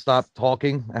belly won't pants. stop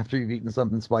talking after you've eaten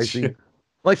something spicy. Shit.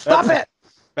 Like, That's stop a it!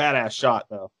 badass shot,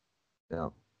 though. Yeah.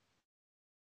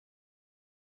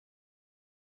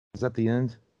 Is that the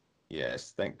end?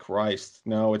 Yes, thank Christ.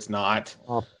 No, it's not.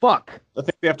 Oh, fuck. I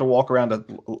think they have to walk around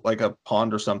like a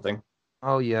pond or something.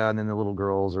 Oh, yeah, and then the little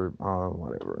girls are,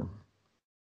 whatever.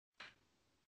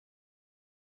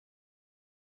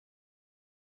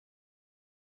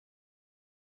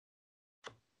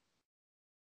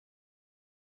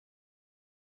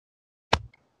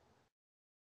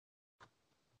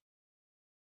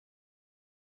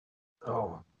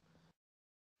 Oh.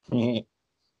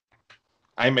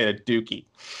 I made a dookie.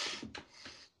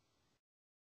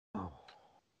 Oh.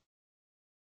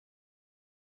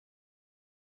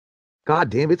 God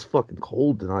damn, it's fucking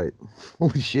cold tonight.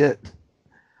 Holy shit.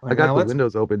 I got the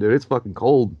windows open, dude. It's fucking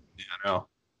cold. Yeah, I know.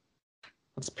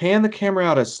 Let's pan the camera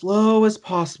out as slow as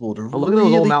possible to look at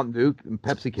those old Mountain Dew and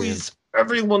Pepsi cans.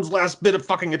 Everyone's last bit of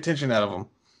fucking attention out of them.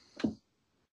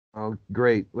 Oh,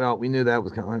 great. Well, we knew that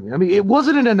was coming. I mean, it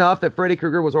wasn't enough that Freddy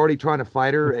Krueger was already trying to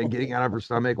fight her and getting out of her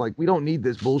stomach. Like, we don't need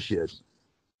this bullshit.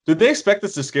 Did they expect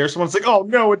this to scare someone? It's like, oh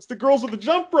no, it's the girls with the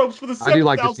jump ropes for the 7,000th I do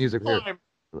like this music here.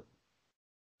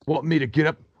 Want me to get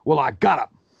up? Well, I got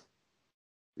up.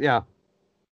 Yeah.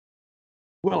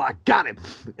 Well, I got him.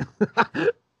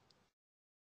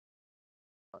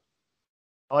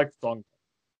 I like the song.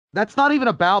 That's not even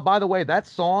about, by the way, that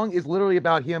song is literally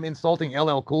about him insulting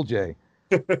LL Cool J.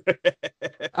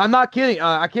 I'm not kidding.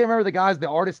 I can't remember the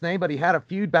artist's name, but he had a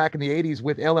feud back in the 80s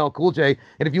with LL Cool J.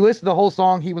 And if you listen to the whole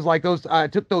song, he was like, I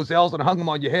took those L's and hung them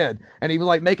on your head. And he was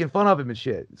like making fun of him and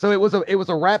shit. So it was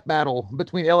a rap battle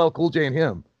between LL Cool J and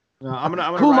him. No, I'm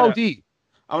gonna Cool OD.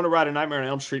 I'm gonna write a Nightmare on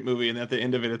Elm Street movie, and at the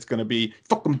end of it, it's gonna be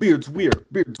fucking Beard's weird,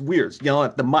 yelling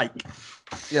at the mic.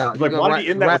 Yeah, like why do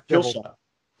you end that with kill shot?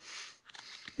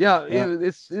 Yeah, it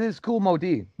is Cool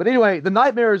Modi. But anyway, the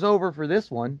nightmare is over for this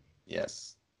one.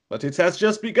 Yes, but it has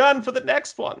just begun for the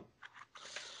next one.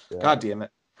 Yeah. God damn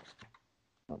it.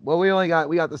 Well, we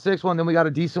got the sixth one, then we got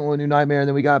a decent one, New Nightmare, and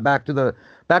then we got back to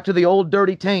the old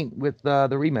dirty taint with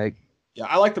the remake. Yeah,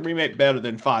 I like the remake better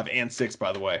than 5 and 6,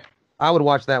 by the way. I would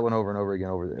watch that one over and over again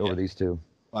over these two.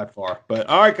 By far. But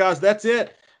all right, guys, that's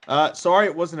it. Sorry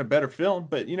it wasn't a better film,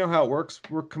 but you know how it works.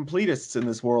 We're completists in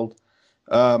this world.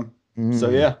 So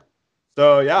yeah.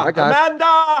 Right,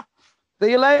 Amanda!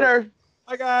 See you later.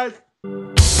 Bye, guys.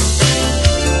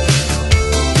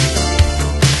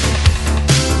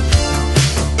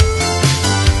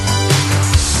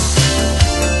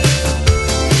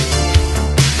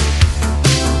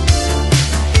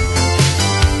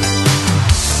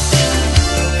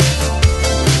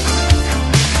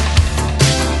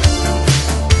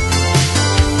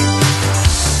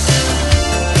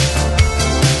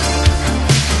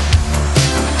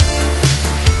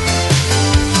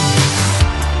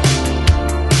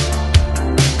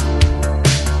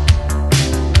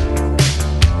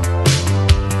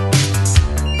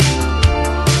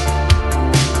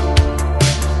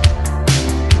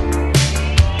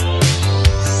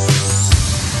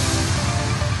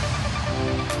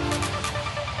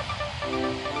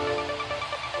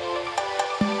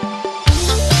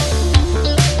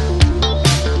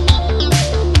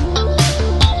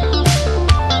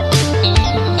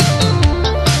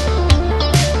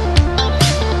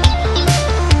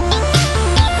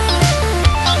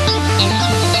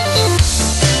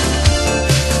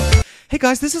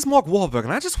 Guys, this is Mark Wahlberg,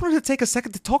 and I just wanted to take a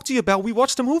second to talk to you about We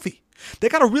Watched a Movie. They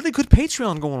got a really good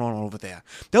Patreon going on over there.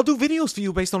 They'll do videos for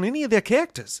you based on any of their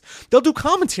characters. They'll do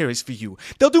commentaries for you.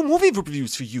 They'll do movie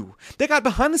reviews for you. They got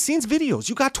behind-the-scenes videos.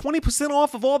 You got 20%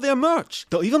 off of all their merch.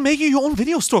 They'll even make you your own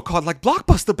video store card like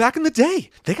Blockbuster back in the day.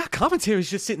 They got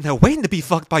commentaries just sitting there waiting to be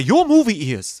fucked by your movie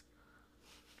ears.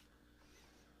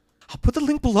 I'll put the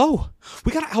link below.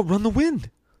 We gotta outrun the wind.